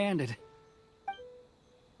red-handed.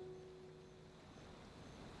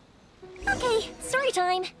 Okay, story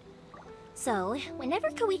time. So, whenever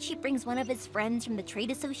Kouichi brings one of his friends from the trade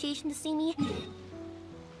association to see me,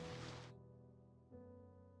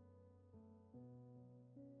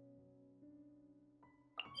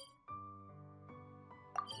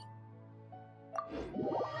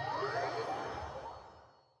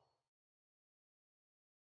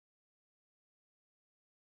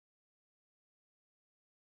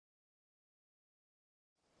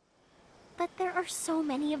 but there are so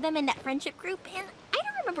many of them in that friendship group, and I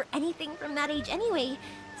don't remember anything from that age anyway,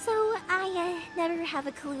 so I never have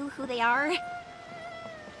a clue who they are.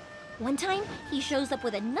 One time, he shows up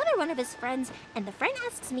with another one of his friends, and the friend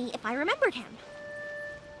asks me if I remembered him.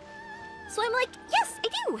 So I'm like, yes, I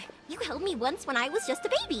do! You held me once when I was just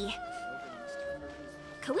a baby.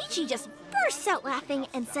 Kouichi just bursts out laughing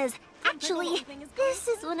and says, actually, this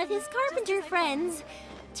is one of his carpenter friends.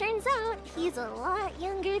 Turns out, he's a lot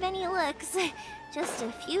younger than he looks. Just a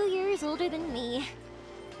few years older than me.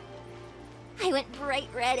 I went bright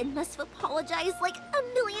red and must have apologized like a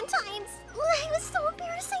million times. It was so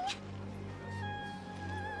embarrassing.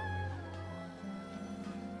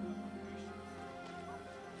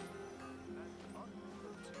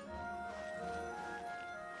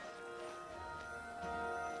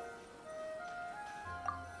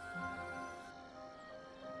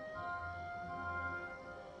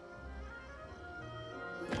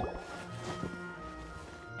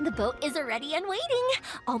 The boat is ready and waiting.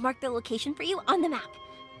 I'll mark the location for you on the map.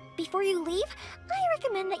 Before you leave, I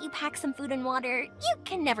recommend that you pack some food and water. You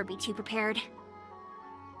can never be too prepared.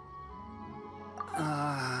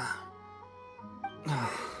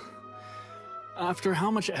 After how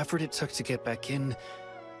much effort it took to get back in,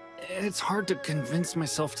 it's hard to convince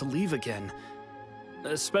myself to leave again.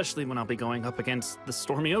 Especially when I'll be going up against the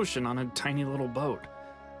stormy ocean on a tiny little boat.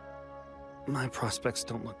 My prospects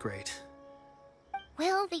don't look great.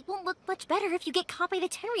 Well, they won't look much better if you get caught by the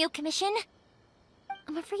Tenryu Commission.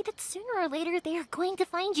 I'm afraid that sooner or later they are going to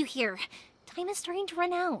find you here. Time is starting to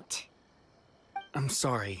run out. I'm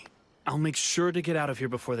sorry. I'll make sure to get out of here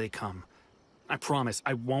before they come. I promise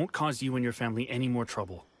I won't cause you and your family any more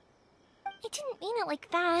trouble. I didn't mean it like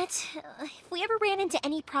that. If we ever ran into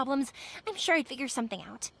any problems, I'm sure I'd figure something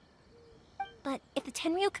out. But if the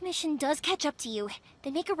Tenryu Commission does catch up to you,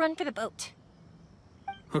 then make a run for the boat.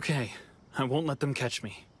 Okay. I won't let them catch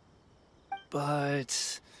me.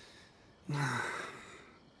 But...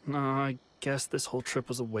 no, I guess this whole trip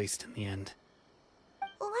was a waste in the end.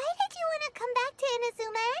 Why did you want to come back to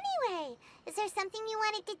Inazuma anyway? Is there something you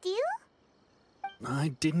wanted to do?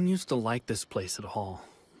 I didn't used to like this place at all.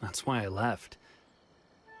 That's why I left.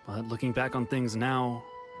 But looking back on things now,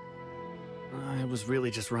 I was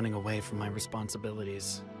really just running away from my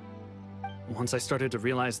responsibilities. Once I started to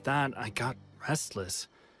realize that, I got restless.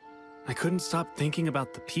 I couldn't stop thinking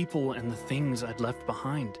about the people and the things I'd left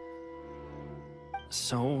behind.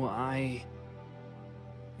 So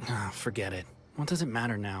forget it. What does it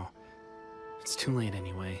matter now? It's too late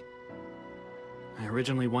anyway. I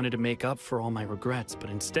originally wanted to make up for all my regrets, but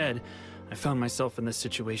instead, I found myself in the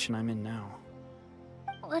situation I'm in now.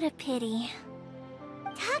 What a pity.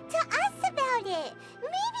 Talk to us about it.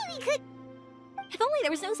 Maybe we could... If only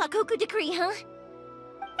there was no Sakoku decree, huh?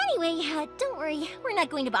 Anyway, don't worry. We're not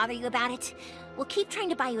going to bother you about it. We'll keep trying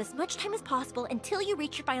to buy you as much time as possible until you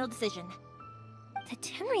reach your final decision. The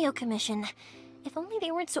Tenryu Commission. If only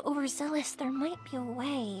they weren't so overzealous, there might be a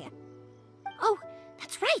way. Oh,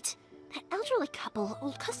 that's right! That elderly couple,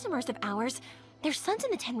 old customers of ours, their son's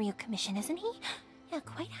in the Tenryu Commission, isn't he? Yeah,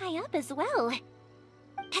 quite high up as well.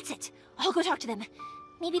 That's it. I'll go talk to them.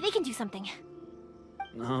 Maybe they can do something.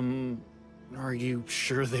 Are you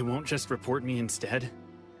sure they won't just report me instead?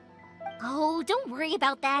 Oh, don't worry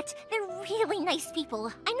about that. They're really nice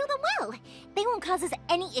people. I know them well. They won't cause us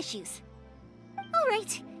any issues. All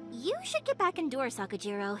right. You should get back indoors,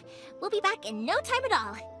 Sakujirou. We'll be back in no time at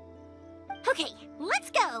all. Okay,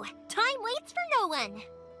 let's go. Time waits for no one.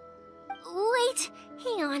 Wait,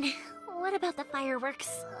 hang on. What about the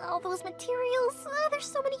fireworks? All those materials? There's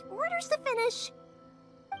so many orders to finish.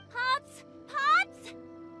 Pops! Pops!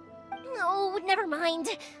 No, never mind.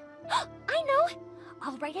 I know.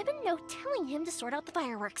 I'll write him a note telling him to sort out the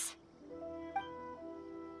fireworks.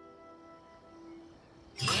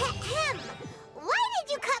 Ahem! Why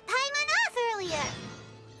did you cut Paimon off earlier?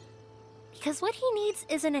 Because what he needs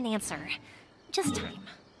isn't an answer, just time.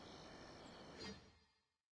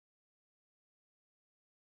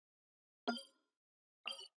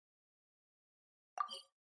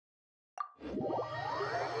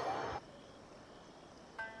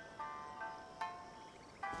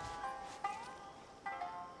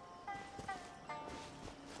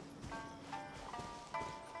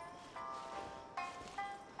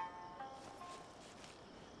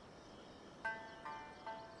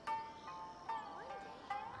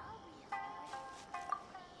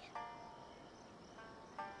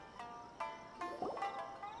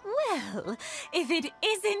 Well, if it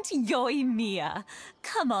isn't Yoimiya.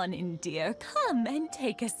 Come on in, dear. Come and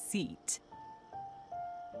take a seat.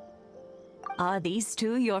 Are these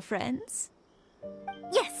two your friends?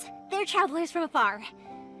 Yes, they're travelers from afar.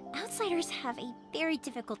 Outsiders have a very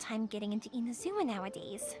difficult time getting into Inazuma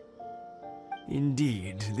nowadays.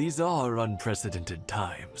 Indeed, these are unprecedented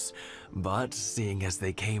times. But seeing as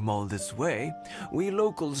they came all this way, we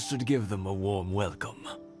locals should give them a warm welcome.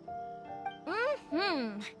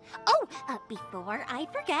 Oh, before I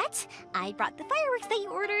forget, I brought the fireworks that you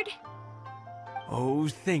ordered. Oh,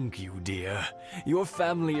 thank you, dear. Your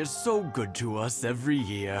family is so good to us every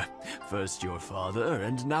year. First your father,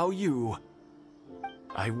 and now you.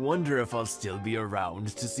 I wonder if I'll still be around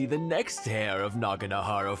to see the next heir of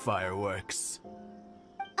Nagonohara Fireworks.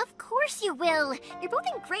 Of course you will. You're both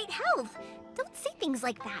in great health. Don't say things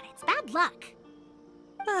like that. It's bad luck.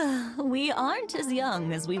 We aren't as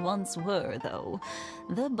young as we once were, though.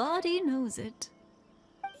 The body knows it.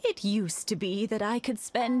 It used to be that I could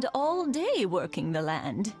spend all day working the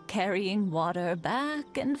land, carrying water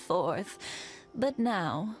back and forth. But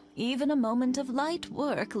now, even a moment of light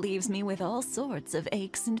work leaves me with all sorts of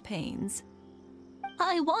aches and pains.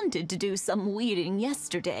 I wanted to do some weeding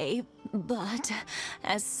yesterday, but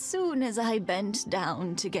as soon as I bent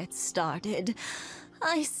down to get started,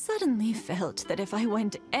 I suddenly felt that if I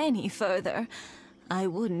went any further, I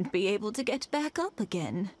wouldn't be able to get back up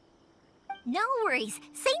again. No worries.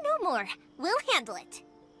 Say no more. We'll handle it.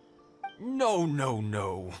 No, no,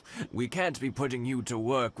 no. We can't be putting you to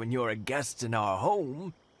work when you're a guest in our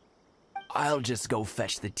home. I'll just go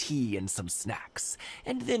fetch the tea and some snacks,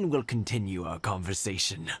 and then we'll continue our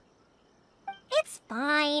conversation. It's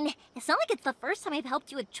fine. It's not like it's the first time I've helped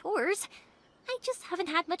you with chores. I just haven't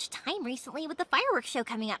had much time recently with the fireworks show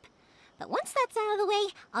coming up. But once that's out of the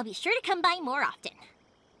way, I'll be sure to come by more often.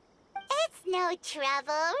 It's no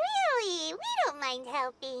trouble, really. We don't mind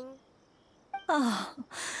helping. Oh,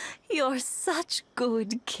 you're such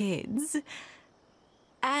good kids.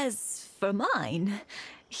 As for mine,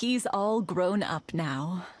 he's all grown up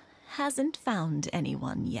now. Hasn't found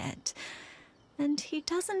anyone yet. And he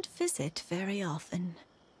doesn't visit very often.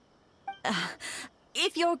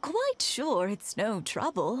 If you're quite sure it's no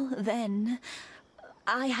trouble, then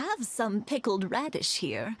I have some pickled radish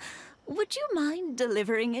here. Would you mind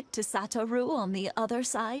delivering it to Satoru on the other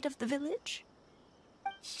side of the village?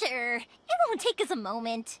 Sure. It won't take us a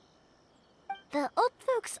moment. The old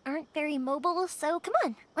folks aren't very mobile, so come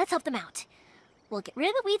on, let's help them out. We'll get rid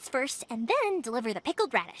of the weeds first, and then deliver the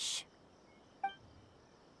pickled radish.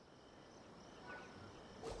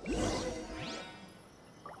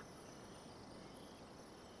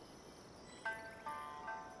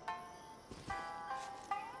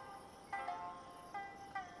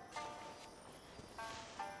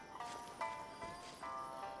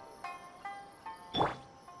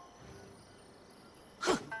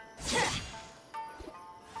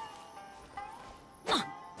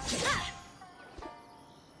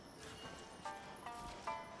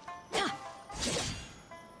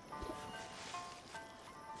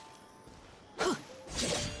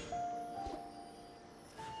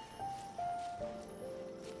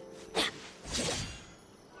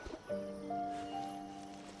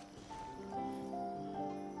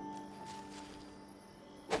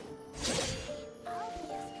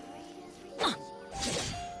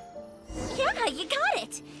 You got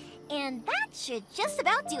it! And that should just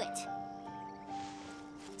about do it.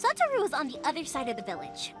 Satoru is on the other side of the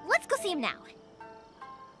village. Let's go see him now.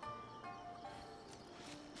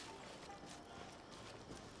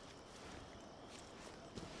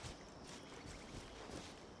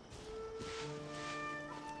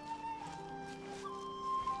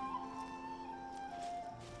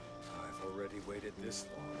 I've already waited this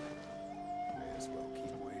long. May as well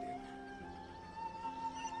keep waiting.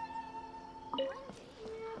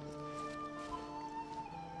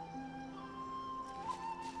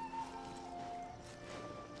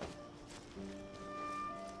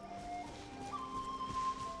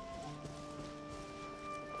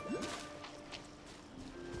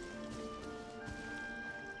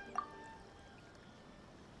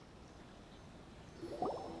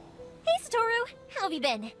 Hey, Satoru! How have you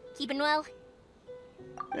been? Keeping well?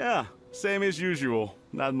 Yeah, same as usual.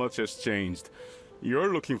 Not much has changed.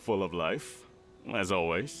 You're looking full of life, as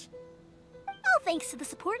always. All thanks to the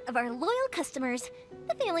support of our loyal customers,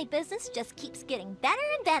 the family business just keeps getting better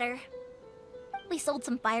and better. We sold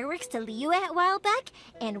some fireworks to Liu a while back,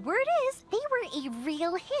 and word is they were a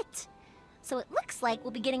real hit. So it looks like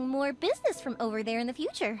we'll be getting more business from over there in the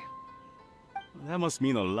future. That must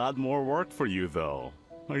mean a lot more work for you, though.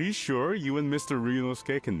 Are you sure you and Mr.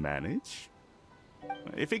 Ryunosuke can manage?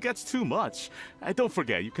 If it gets too much, don't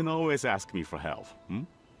forget, you can always ask me for help, hmm?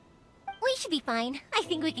 We should be fine. I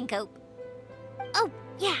think we can cope. Oh,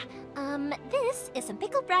 yeah. This is some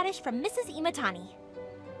pickled radish from Mrs. Imatani.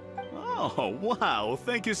 Oh, wow,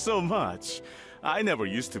 thank you so much. I never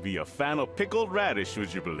used to be a fan of pickled radish,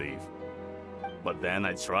 would you believe? But then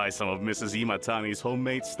I tried some of Mrs. Imatani's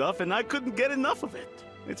homemade stuff and I couldn't get enough of it.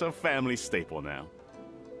 It's a family staple now.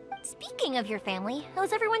 Speaking of your family,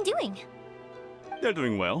 how's everyone doing? They're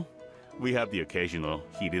doing well. We have the occasional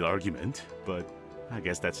heated argument, but I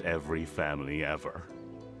guess that's every family ever.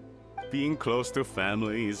 Being close to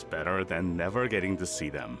family is better than never getting to see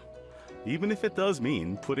them, even if it does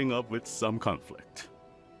mean putting up with some conflict.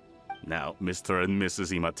 Now, Mr. and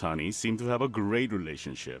Mrs. Imatani seem to have a great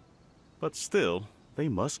relationship, but still, they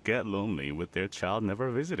must get lonely with their child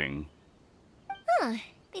never visiting. Huh,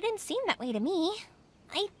 they didn't seem that way to me.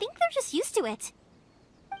 I think they're just used to it.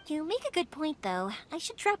 You make a good point, though. I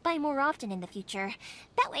should drop by more often in the future.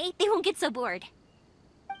 That way, they won't get so bored.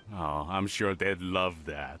 Oh, I'm sure they'd love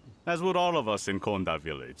that, as would all of us in Konda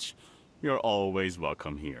Village. You're always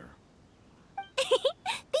welcome here.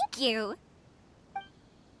 Thank you!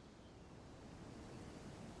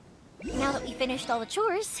 Now that we finished all the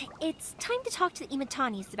chores, it's time to talk to the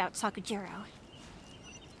Imatanis about Sakujirou.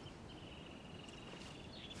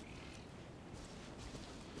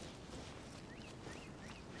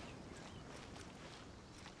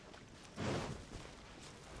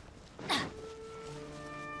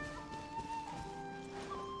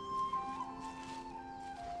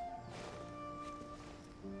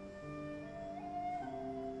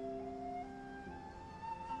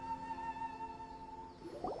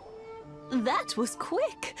 That was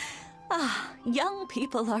quick. Ah, young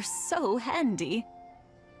people are so handy.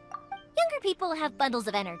 Younger people have bundles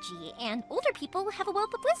of energy, and older people have a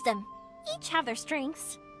wealth of wisdom. Each have their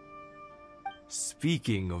strengths.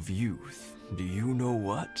 Speaking of youth, do you know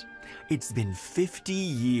what? It's been 50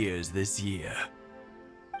 years this year.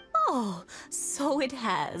 Oh, so it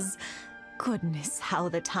has. Goodness, how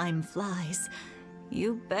the time flies.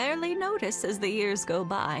 You barely notice as the years go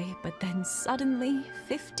by, but then suddenly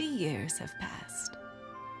 50 years have passed.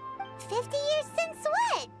 50 years since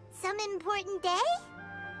what? Some important day?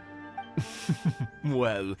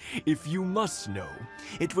 Well, if you must know,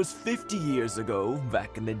 it was 50 years ago,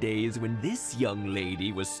 back in the days when this young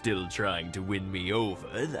lady was still trying to win me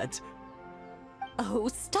over, that... Oh,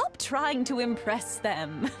 stop trying to impress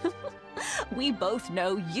them. We both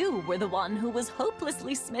know you were the one who was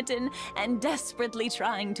hopelessly smitten and desperately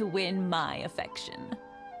trying to win my affection.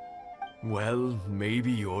 Well,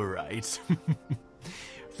 maybe you're right.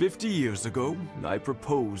 50 years ago, I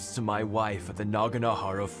proposed to my wife at the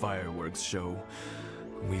Nagonohara Fireworks show.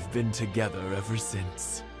 We've been together ever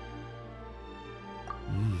since.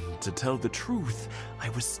 To tell the truth, I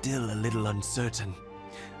was still a little uncertain.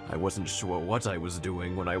 I wasn't sure what I was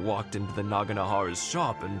doing when I walked into the Nagonohara's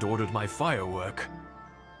shop and ordered my firework.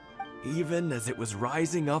 Even as it was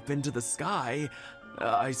rising up into the sky,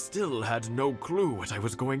 I still had no clue what I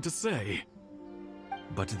was going to say.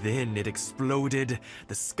 But then it exploded,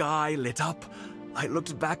 the sky lit up. I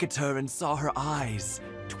looked back at her and saw her eyes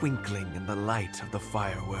twinkling in the light of the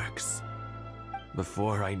fireworks.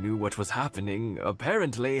 Before I knew what was happening,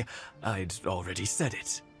 apparently, I'd already said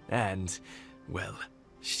it. And, well,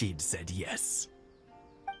 she'd said yes.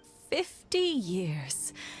 50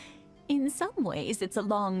 years. In some ways, it's a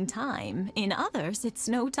long time. In others, it's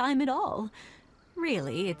no time at all.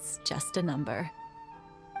 Really, it's just a number.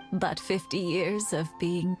 But 50 years of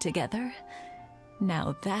being together?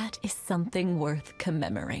 Now that is something worth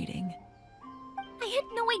commemorating. I had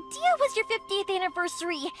no idea it was your 50th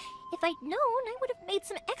anniversary. If I'd known, I would have made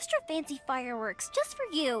some extra fancy fireworks just for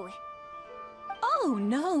you. Oh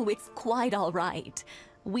no, it's quite all right.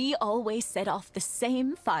 We always set off the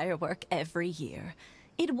same firework every year.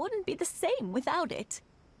 It wouldn't be the same without it.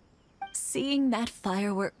 Seeing that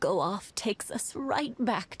firework go off takes us right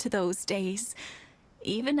back to those days.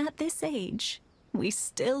 Even at this age, we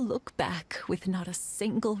still look back with not a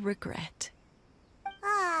single regret.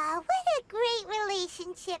 Ah, what a great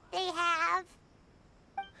relationship they have.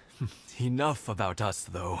 Enough about us,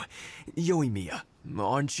 though. Yoimiya,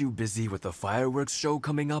 aren't you busy with the fireworks show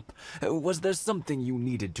coming up? Was there something you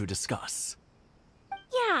needed to discuss?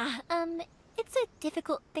 Yeah, it's a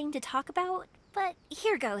difficult thing to talk about, but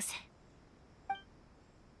here goes.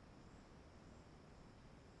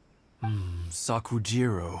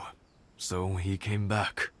 Sakujirou. So he came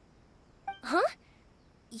back. Huh?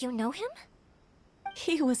 You know him?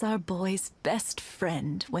 He was our boy's best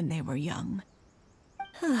friend when they were young.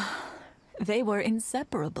 They were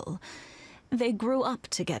inseparable. They grew up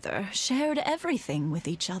together, shared everything with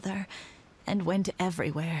each other, and went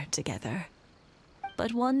everywhere together.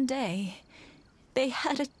 But one day, they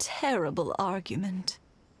had a terrible argument.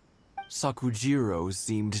 Sakujirou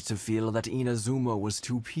seemed to feel that Inazuma was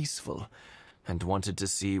too peaceful, and wanted to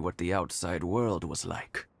see what the outside world was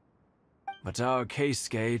like. But our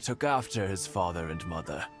Keisuke took after his father and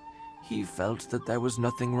mother. He felt that there was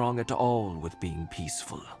nothing wrong at all with being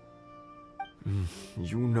peaceful.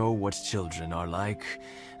 You know what children are like.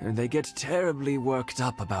 They get terribly worked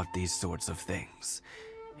up about these sorts of things.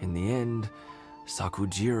 In the end,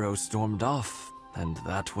 Sakujirou stormed off, and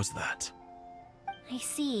that was that. I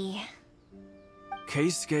see.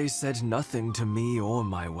 Keisuke said nothing to me or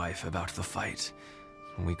my wife about the fight.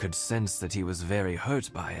 We could sense that he was very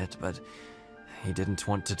hurt by it, but he didn't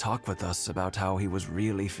want to talk with us about how he was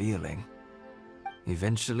really feeling.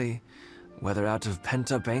 Eventually, whether out of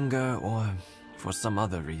pent-up anger or for some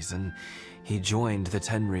other reason, he joined the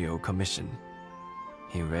Tenryu Commission.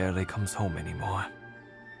 He rarely comes home anymore.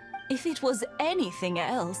 If it was anything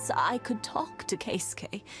else, I could talk to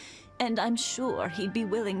Keisuke, and I'm sure he'd be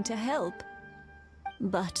willing to help.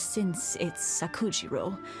 But since it's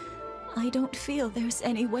Sakujirou, I don't feel there's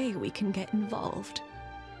any way we can get involved.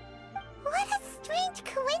 What a strange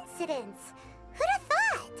coincidence. Who'd have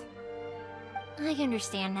thought? I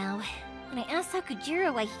understand now. When I asked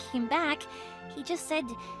Sakujirou why he came back, he just said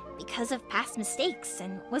because of past mistakes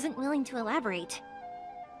and wasn't willing to elaborate.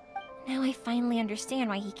 Now I finally understand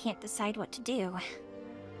why he can't decide what to do.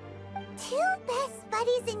 Two best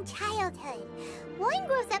buddies in childhood. One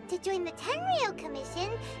grows up to join the Tenryu Commission,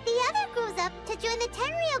 the other grows up to join the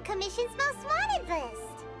Tenryu Commission's most wanted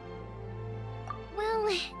list. Well,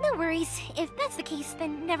 no worries. If that's the case,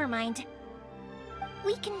 then never mind.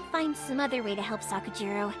 We can find some other way to help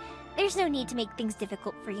Sakujirou. There's no need to make things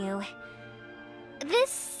difficult for you. This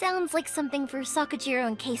sounds like something for Sakujirou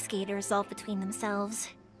and Keisuke to resolve between themselves.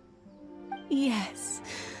 Yes.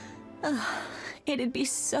 It'd be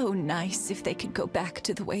so nice if they could go back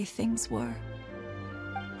to the way things were.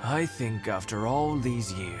 I think after all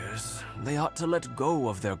these years, they ought to let go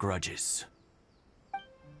of their grudges.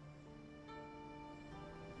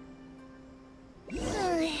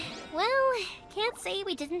 Well, can't say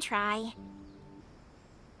we didn't try.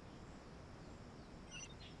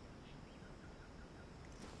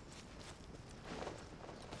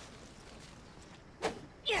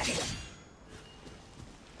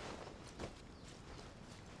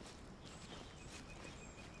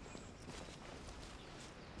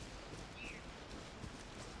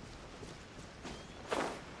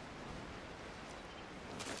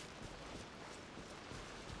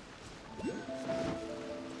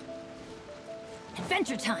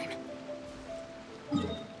 Adventure time!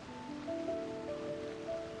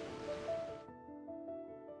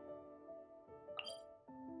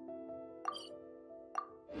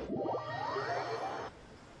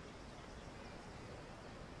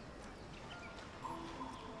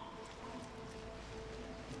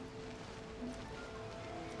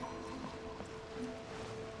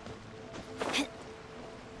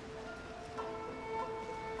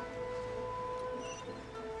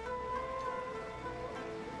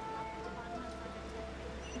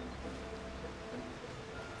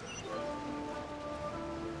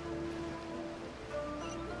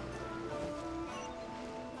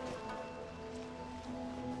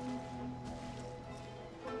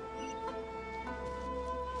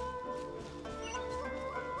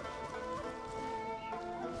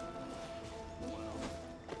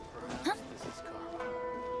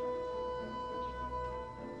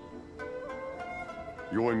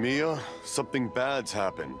 Yoimiya, something bad's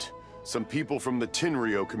happened. Some people from the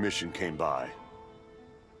Tenryu Commission came by.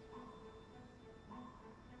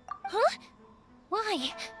 Huh?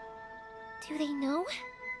 Why? Do they know?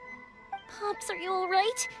 Pops, are you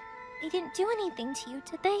alright? They didn't do anything to you,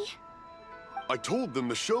 did they? I told them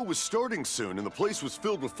the show was starting soon and the place was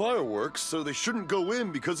filled with fireworks, so they shouldn't go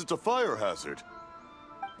in because it's a fire hazard.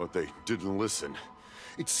 But they didn't listen.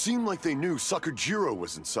 It seemed like they knew Sakujirou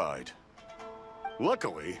was inside.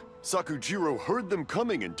 Luckily, Sakujirou heard them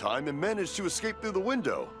coming in time and managed to escape through the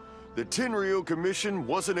window. The Tenryu Commission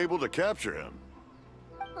wasn't able to capture him.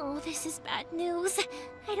 Oh, this is bad news.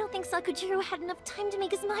 I don't think Sakujirou had enough time to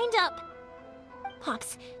make his mind up.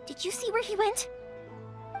 Pops, did you see where he went?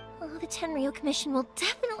 Oh, the Tenryu Commission will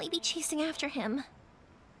definitely be chasing after him.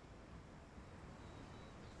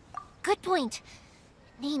 Good point.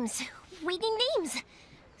 Names. Reading names.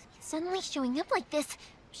 Suddenly showing up like this,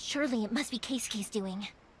 surely it must be Keisuke's doing.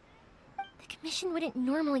 The Commission wouldn't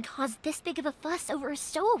normally cause this big of a fuss over a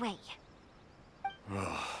stowaway.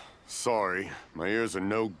 Sorry, my ears are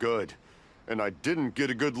no good. And I didn't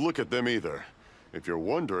get a good look at them either. If you're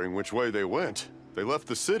wondering which way they went, they left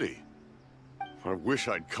the city. I wish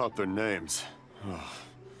I'd caught their names.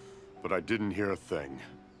 But I didn't hear a thing.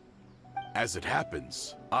 As it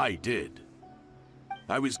happens, I did.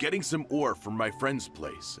 I was getting some ore from my friend's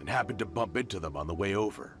place and happened to bump into them on the way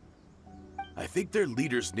over. I think their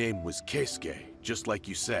leader's name was Keisuke, just like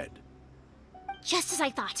you said. Just as I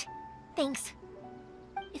thought. Thanks.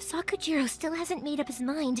 If Sakujirou still hasn't made up his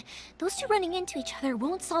mind, those two running into each other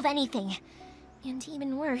won't solve anything. And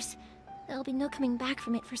even worse, there'll be no coming back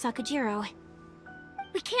from it for Sakujirou.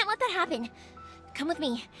 We can't let that happen. Come with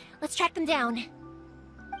me. Let's track them down.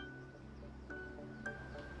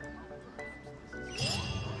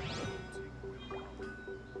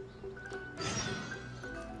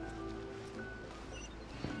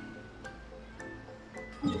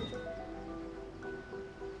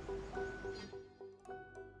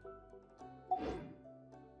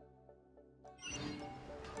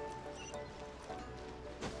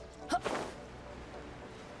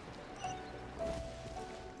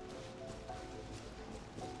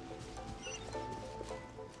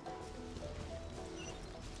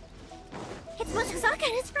 It's Matsuzaka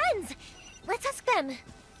and his friends! Let's ask them!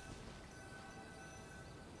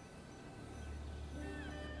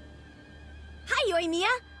 Hi, Yoimiya!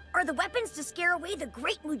 Are the weapons to scare away the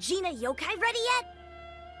great Mujina yokai ready yet?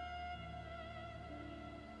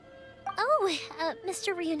 Oh,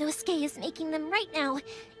 Mr. Ryunosuke is making them right now.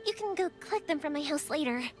 You can go collect them from my house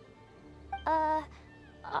later.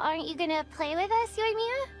 Aren't you gonna play with us,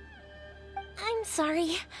 Yoimiya? I'm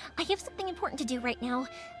sorry. I have something important to do right now.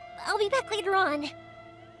 I'll be back later on.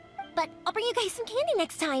 But I'll bring you guys some candy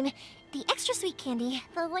next time. The extra sweet candy,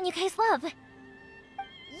 the one you guys love. Yay!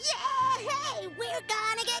 We're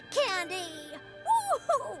gonna get candy!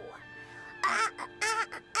 Woohoo!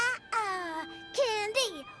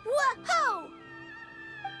 Candy! Woohoo!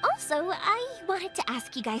 Also, I wanted to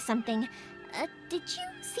ask you guys something. Did you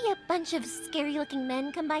see a bunch of scary-looking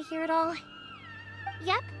men come by here at all?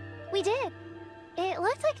 Yep, we did. It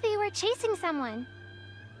looked like they were chasing someone.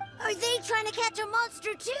 Are they trying to catch a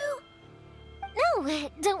monster too? No,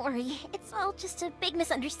 don't worry. It's all just a big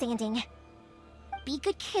misunderstanding. Be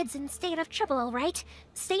good kids and stay out of trouble, alright?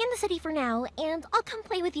 Stay in the city for now, and I'll come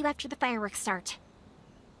play with you after the fireworks start.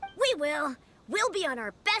 We will. We'll be on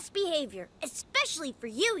our best behavior, especially for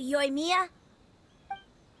you, Yoimiya.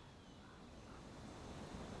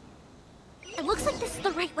 It looks like this is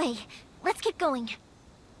the right way. Let's keep going.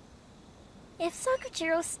 If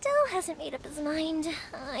Sakujirou still hasn't made up his mind,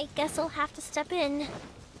 I guess I'll have to step in.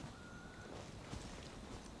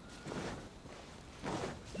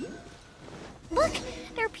 Look!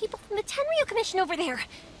 There are people from the Tenryu Commission over there!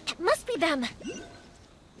 It must be them!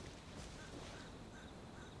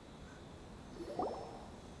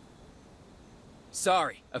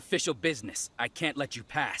 Sorry, official business. I can't let you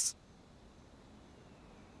pass.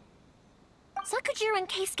 Sakujirou and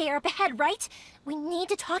Keisuke are up ahead, right? We need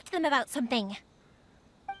to talk to them about something.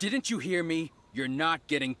 Didn't you hear me? You're not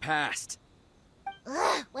getting past.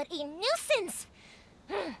 Ugh, what a nuisance!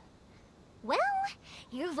 Well,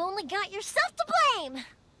 you've only got yourself to blame!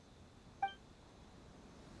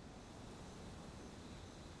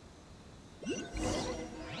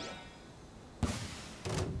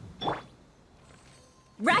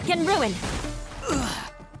 Rack and ruin!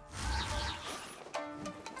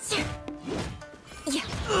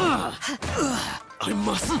 I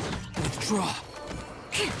must withdraw.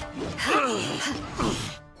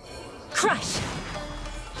 Crush!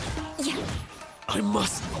 I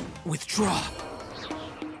must withdraw.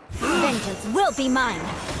 There! Vengeance will be mine!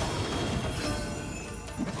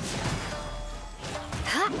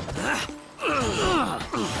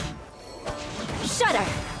 Shudder!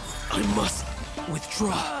 I must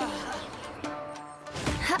withdraw.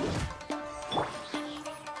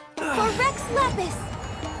 For Rex Lapis!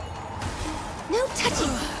 No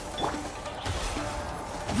touching!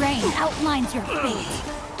 Rain outlines your fate.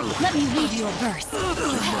 Let me read you a verse.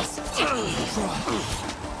 You must withdraw.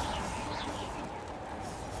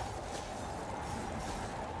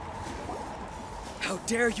 How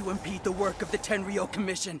dare you impede the work of the Tenryu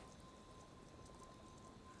Commission?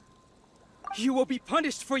 You will be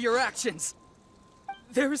punished for your actions.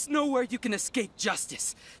 There is nowhere you can escape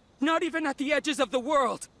justice. Not even at the edges of the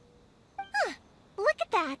world. Huh. Look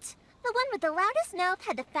at that. The one with the loudest mouth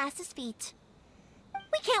had the fastest feet.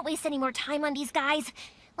 We can't waste any more time on these guys.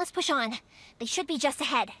 Let's push on. They should be just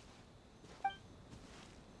ahead.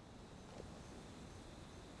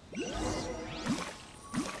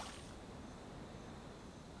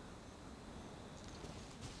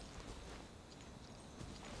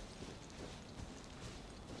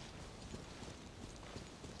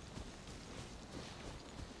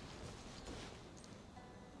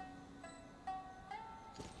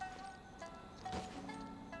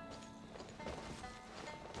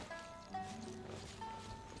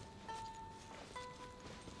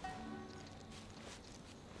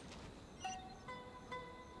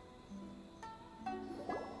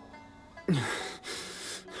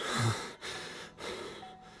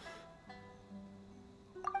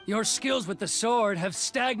 Your skills with the sword have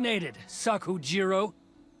stagnated, Sakujirou.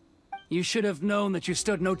 You should have known that you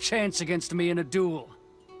stood no chance against me in a duel.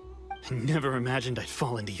 I never imagined I'd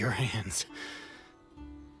fall into your hands.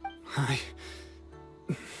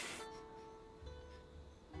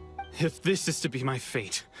 If this is to be my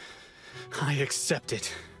fate, I accept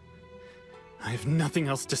it. I have nothing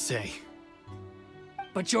else to say.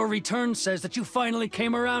 But your return says that you finally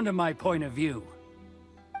came around to my point of view.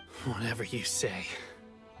 Whatever you say.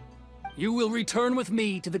 You will return with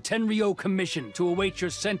me to the Tenryu Commission to await your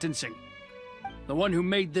sentencing. The one who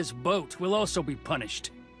made this boat will also be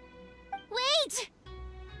punished. Wait!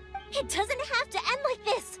 It doesn't have to end like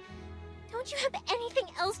this! Don't you have anything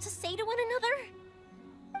else to say to one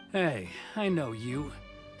another? Hey, I know you.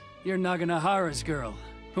 You're Nagonohara's girl,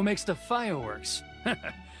 who makes the fireworks.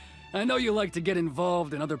 I know you like to get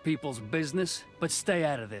involved in other people's business, but stay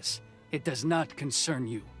out of this. It does not concern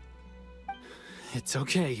you. It's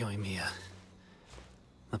okay, Yoimiya.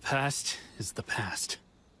 The past is the past.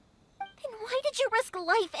 Then why did you risk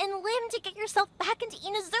life and limb to get yourself back into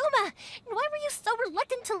Inazuma? And why were you so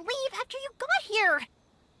reluctant to leave after you got here?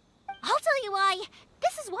 I'll tell you why.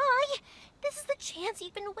 This is why. This is the chance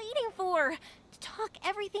you've been waiting for. To talk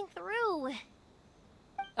everything through.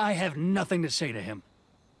 I have nothing to say to him.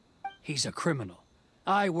 He's a criminal.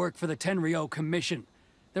 I work for the Tenryu Commission.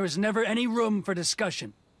 There is never any room for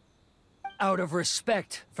discussion. Out of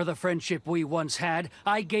respect for the friendship we once had,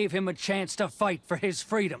 I gave him a chance to fight for his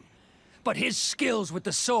freedom. But his skills with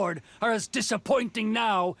the sword are as disappointing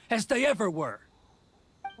now as they ever were.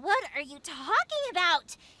 What are you talking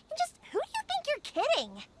about? And just who do you think you're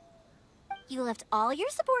kidding? You left all your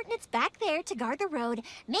subordinates back there to guard the road,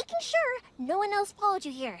 making sure no one else followed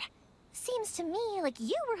you here. Seems to me like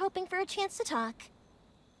you were hoping for a chance to talk.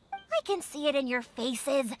 I can see it in your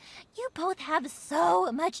faces. You both have so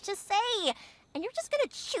much to say, and you're just gonna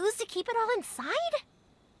choose to keep it all inside?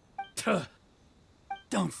 Tuh.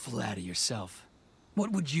 Don't flatter yourself.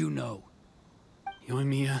 What would you know?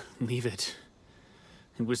 Yoimiya, leave it.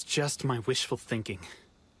 It was just my wishful thinking.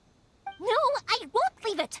 No, I won't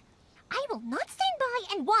leave it. I will not stand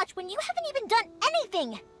by and watch when you haven't even done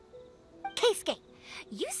anything. Keisuke,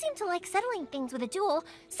 you seem to like settling things with a duel,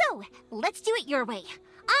 so let's do it your way.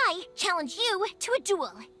 I challenge you to a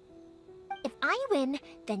duel. If I win,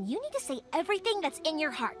 then you need to say everything that's in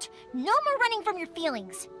your heart. No more running from your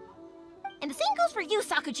feelings. And the same goes for you,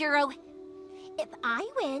 Sakujirou. If I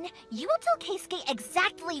win, you will tell Keisuke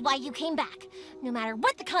exactly why you came back, no matter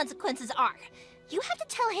what the consequences are. You have to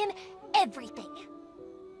tell him everything.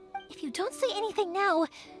 If you don't say anything now,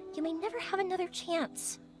 you may never have another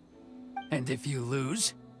chance. And if you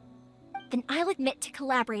lose? Then I'll admit to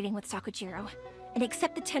collaborating with Sakujirou and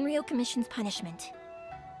accept the Tenryu Commission's punishment.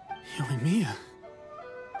 Yoimiya.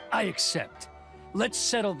 I accept. Let's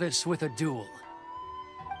settle this with a duel.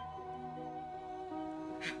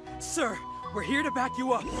 Sir, we're here to back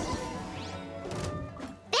you up.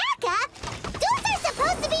 Back up? Duels are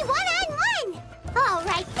supposed to be one-on-one! All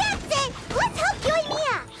right, that's it! Let's help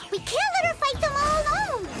Yoimiya! We can't let her fight them all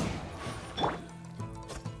alone!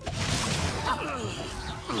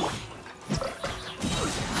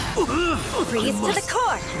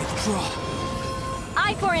 Withdraw.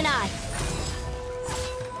 Eye for an eye.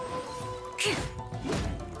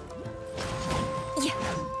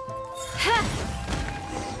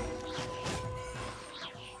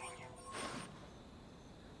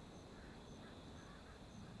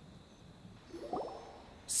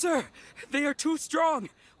 Sir, they are too strong.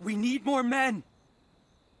 We need more men.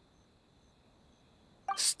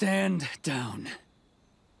 Stand down.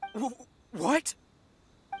 What?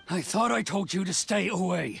 I thought I told you to stay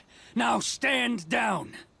away. Now stand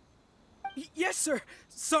down. Yes, sir.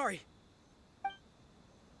 Sorry.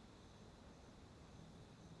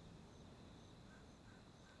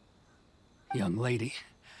 Young lady,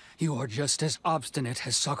 you are just as obstinate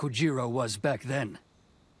as Sakujirou was back then.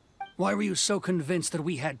 Why were you so convinced that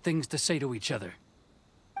we had things to say to each other?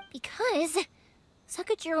 Because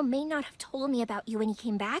Sakujirou may not have told me about you when he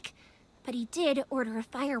came back, but he did order a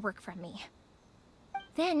firework from me.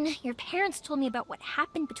 Then, your parents told me about what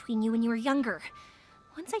happened between you when you were younger.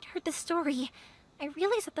 Once I'd heard the story, I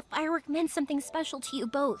realized that the firework meant something special to you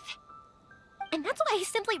both. And that's why I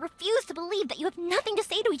simply refuse to believe that you have nothing to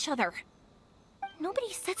say to each other.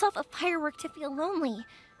 Nobody sets off a firework to feel lonely,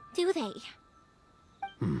 do they?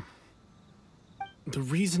 The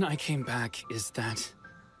reason I came back is that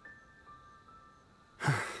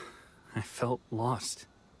I felt lost.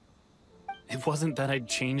 It wasn't that I'd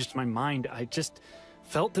changed my mind, I just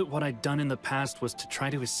felt that what I'd done in the past was to try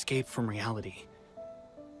to escape from reality.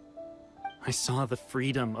 I saw the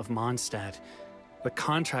freedom of Mondstadt, the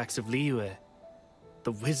contracts of Liyue,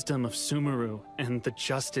 the wisdom of Sumeru, and the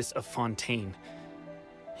justice of Fontaine.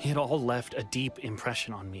 It all left a deep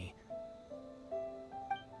impression on me.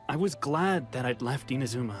 I was glad that I'd left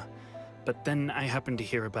Inazuma, but then I happened to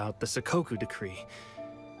hear about the Sakoku decree.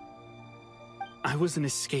 I was an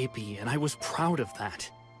escapee, and I was proud of that.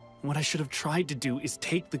 What I should have tried to do is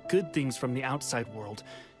take the good things from the outside world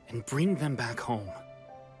and bring them back home.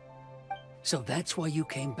 So that's why you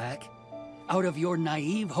came back? Out of your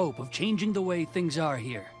naive hope of changing the way things are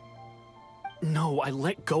here? No, I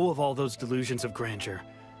let go of all those delusions of grandeur.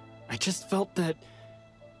 I just felt that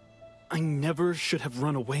I never should have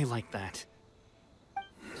run away like that.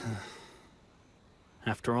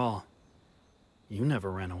 After all, you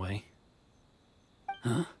never ran away.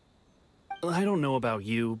 Huh? I don't know about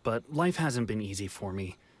you, but life hasn't been easy for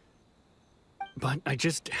me. But I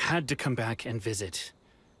just had to come back and visit.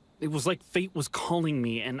 It was like fate was calling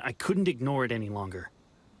me, and I couldn't ignore it any longer.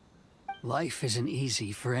 Life isn't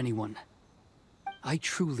easy for anyone. I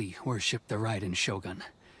truly worship the Raiden Shogun.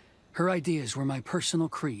 Her ideas were my personal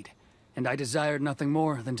creed, and I desired nothing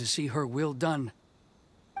more than to see her will done.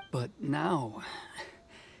 But now,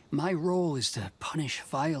 my role is to punish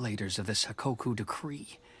violators of the Sakoku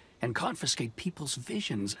decree and confiscate people's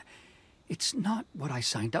visions. It's not what I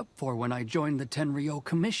signed up for when I joined the Tenryu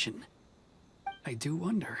Commission. I do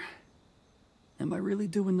wonder, am I really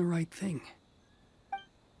doing the right thing?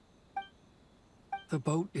 The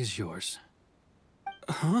boat is yours.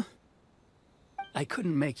 Huh? I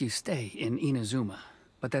couldn't make you stay in Inazuma,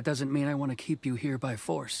 but that doesn't mean I want to keep you here by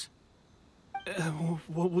force.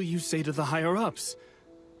 What will you say to the higher-ups?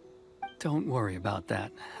 Don't worry about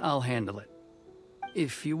that. I'll handle it.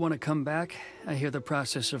 If you want to come back, I hear the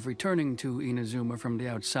process of returning to Inazuma from the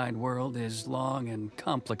outside world is long and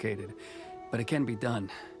complicated, but it can be done.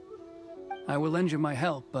 I will lend you my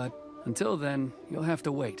help, but until then, you'll have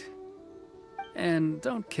to wait. And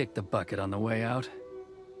don't kick the bucket on the way out.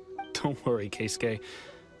 Don't worry, Keisuke.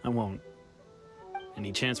 I won't.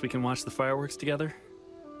 Any chance we can watch the fireworks together?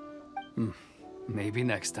 Maybe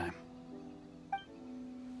next time.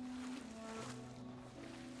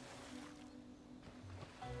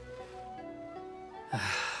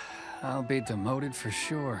 I'll be demoted for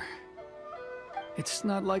sure. It's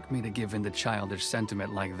not like me to give in to childish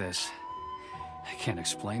sentiment like this. I can't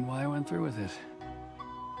explain why I went through with it.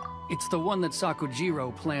 It's the one that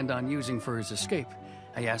Sakujirou planned on using for his escape.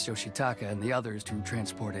 I asked Yoshitaka and the others to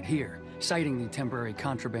transport it here, citing the temporary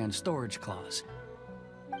contraband storage clause.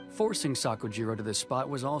 Forcing Sakujirou to this spot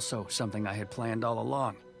was also something I had planned all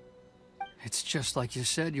along. It's just like you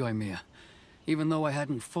said, Yoimiya. Even though I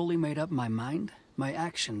hadn't fully made up my mind, my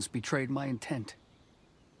actions betrayed my intent.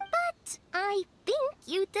 But I think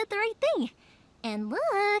you did the right thing. And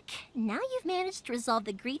look, now you've managed to resolve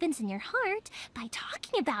the grievance in your heart by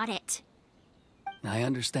talking about it. I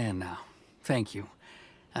understand now. Thank you.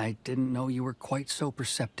 I didn't know you were quite so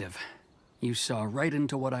perceptive. You saw right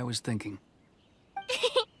into what I was thinking.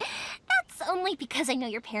 That's only because I know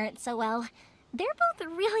your parents so well. They're both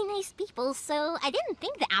really nice people, so I didn't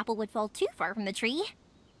think the apple would fall too far from the tree.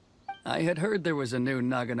 I had heard there was a new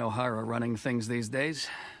Nagonohara running things these days.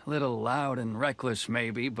 Little loud and reckless,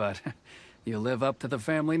 maybe, but you live up to the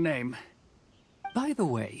family name. By the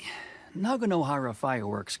way, Nagonohara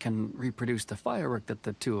Fireworks can reproduce the firework that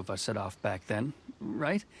the two of us set off back then,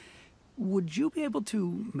 right? Would you be able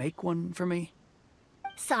to make one for me?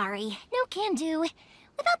 Sorry, no can do.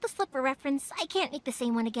 Without the slipper reference, I can't make the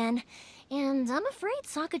same one again. And I'm afraid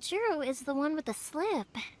Sakujirou is the one with the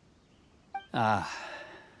slip. Ah,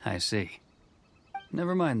 I see.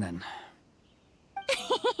 Never mind then.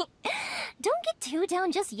 Don't get too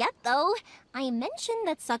down just yet, though. I mentioned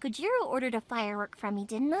that Sakujirou ordered a firework from me,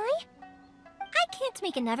 didn't I? I can't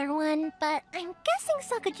make another one, but I'm guessing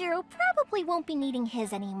Sakujirou probably won't be needing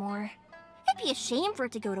his anymore. It'd be a shame for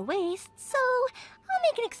it to go to waste, so I'll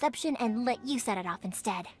make an exception and let you set it off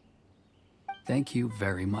instead. Thank you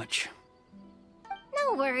very much.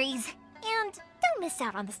 No worries. And don't miss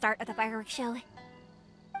out on the start of the fireworks show.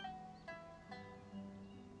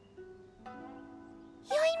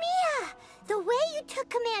 Yoimiya! The way you took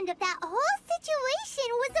command of that whole situation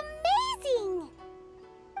was amazing!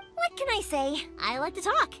 What can I say? I like to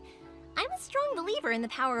talk. I'm a strong believer in the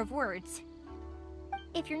power of words.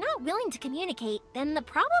 If you're not willing to communicate, then the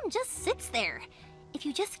problem just sits there. If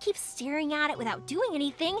you just keep staring at it without doing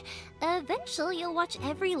anything, eventually you'll watch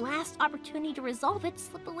every last opportunity to resolve it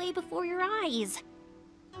slip away before your eyes.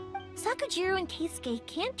 Sakujirou and Keisuke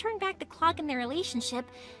can't turn back the clock in their relationship,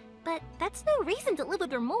 but that's no reason to live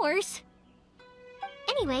with remorse.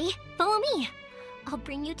 Anyway, follow me. I'll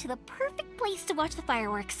bring you to the perfect place to watch the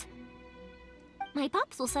fireworks. My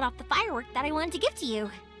pops will set off the firework that I wanted to give to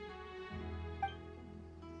you.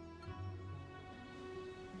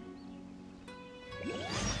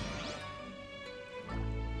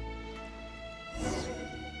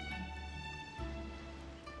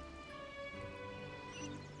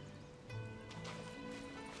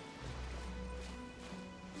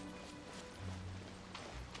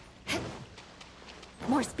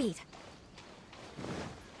 More speed.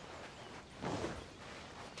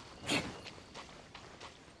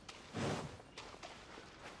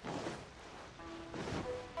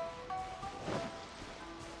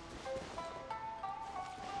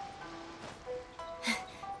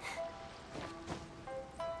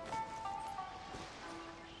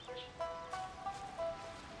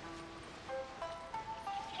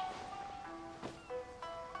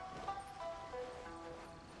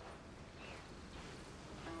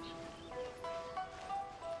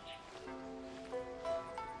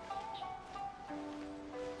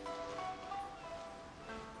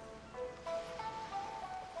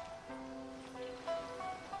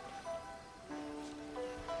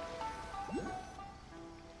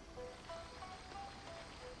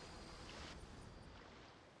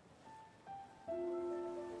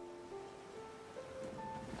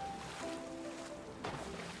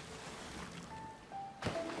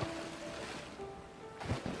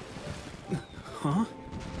 Huh?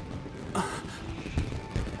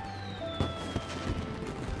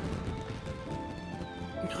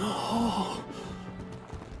 Oh.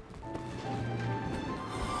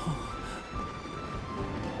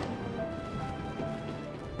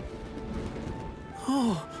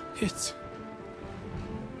 Oh, it's...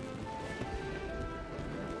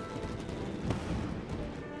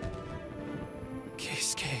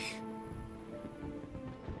 Keisuke.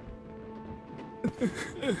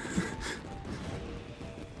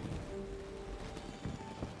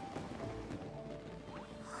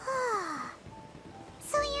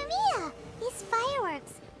 So Yoimiya, these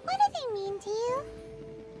fireworks, what do they mean to you?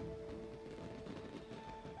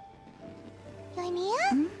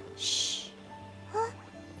 Yoimiya? Shh. Huh?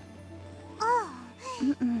 Oh.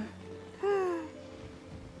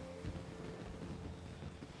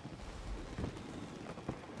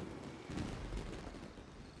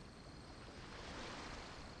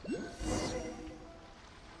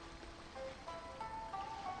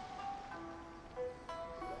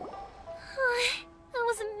 That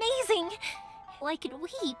was amazing! I could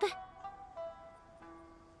weep.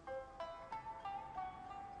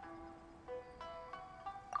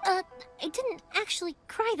 I didn't actually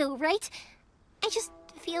cry though, right? I just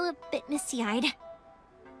feel a bit misty-eyed.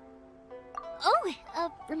 Oh,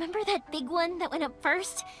 remember that big one that went up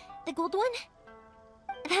first? The gold one?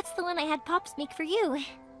 That's the one I had Pops make for you.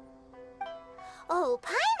 Oh,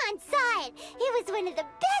 Paimon saw it! It was one of the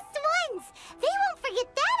best ones! They won't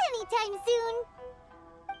forget that anytime soon!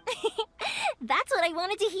 That's what I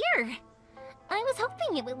wanted to hear. I was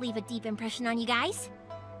hoping it would leave a deep impression on you guys.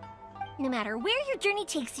 No matter where your journey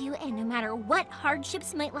takes you, and no matter what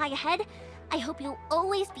hardships might lie ahead, I hope you'll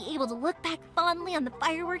always be able to look back fondly on the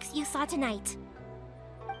fireworks you saw tonight.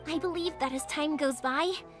 I believe that as time goes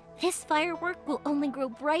by, this firework will only grow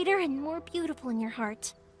brighter and more beautiful in your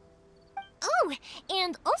heart. Oh,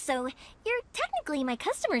 and also, you're technically my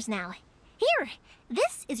customers now. Here,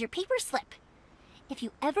 this is your paper slip. If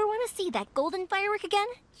you ever want to see that golden firework again,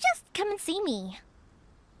 just come and see me.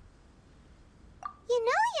 You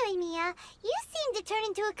know, Yoimiya, you seemed to turn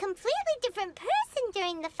into a completely different person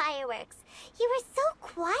during the fireworks. You were so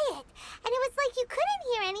quiet, and it was like you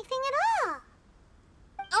couldn't hear anything at all.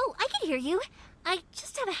 Oh, I can hear you. I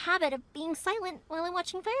just have a habit of being silent while I'm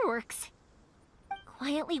watching fireworks.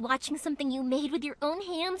 Quietly watching something you made with your own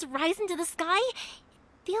hands rise into the sky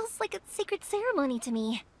feels like a sacred ceremony to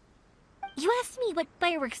me. You asked me what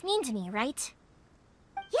fireworks mean to me, right?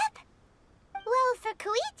 Yep. Well, for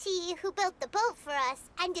Kouichi, who built the boat for us,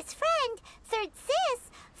 and his friend, Third Sis,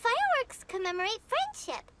 fireworks commemorate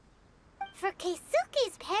friendship. For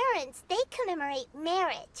Keisuke's parents, they commemorate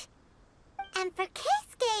marriage. And for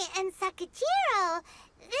Keisuke and Sakujirou,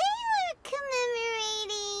 they were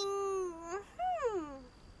commemorating...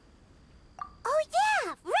 Oh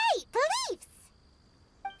yeah, right, beliefs!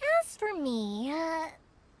 As for me,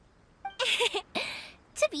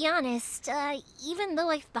 to be honest, even though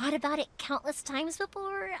I've thought about it countless times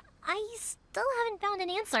before, I still haven't found an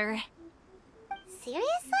answer.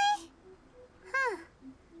 Seriously? Huh.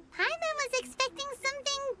 Paimon was expecting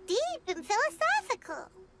something deep and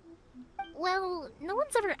philosophical. Well, no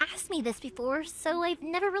one's ever asked me this before, so I've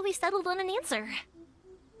never really settled on an answer.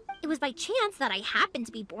 It was by chance that I happened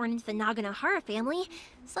to be born into the Nagonohara family,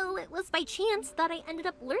 so it was by chance that I ended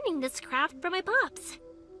up learning this craft from my pops.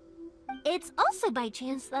 It's also by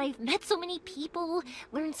chance that I've met so many people,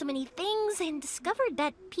 learned so many things, and discovered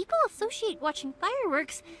that people associate watching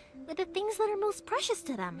fireworks with the things that are most precious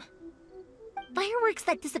to them. Fireworks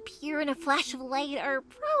that disappear in a flash of light are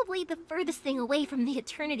probably the furthest thing away from the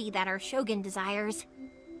eternity that our shogun desires.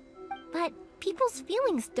 But people's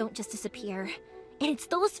feelings don't just disappear, and it's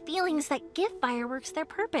those feelings that give fireworks their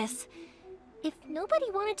purpose. If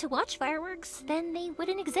nobody wanted to watch fireworks, then they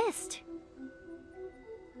wouldn't exist.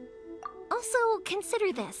 Also,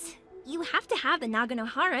 consider this. You have to have the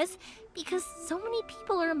Nagonoharas because so many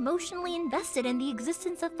people are emotionally invested in the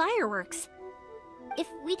existence of fireworks. If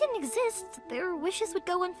we didn't exist, their wishes would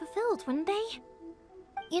go unfulfilled, wouldn't they?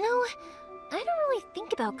 You know, I don't really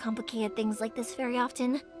think about complicated things like this very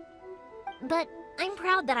often. But I'm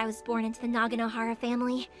proud that I was born into the Nagonohara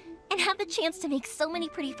family and have the chance to make so many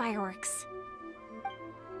pretty fireworks.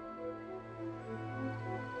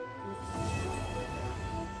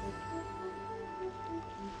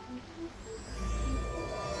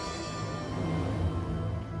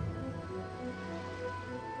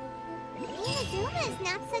 Inazuma's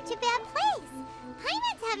not such a bad place.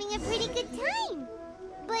 Paimon's having a pretty good time.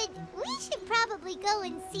 But we should probably go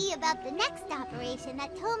and see about the next operation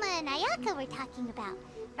that Toma and Ayaka were talking about,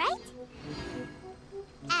 right?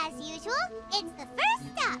 As usual, it's the first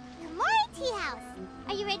stop, Komori Tea House.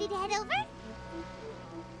 Are you ready to head over?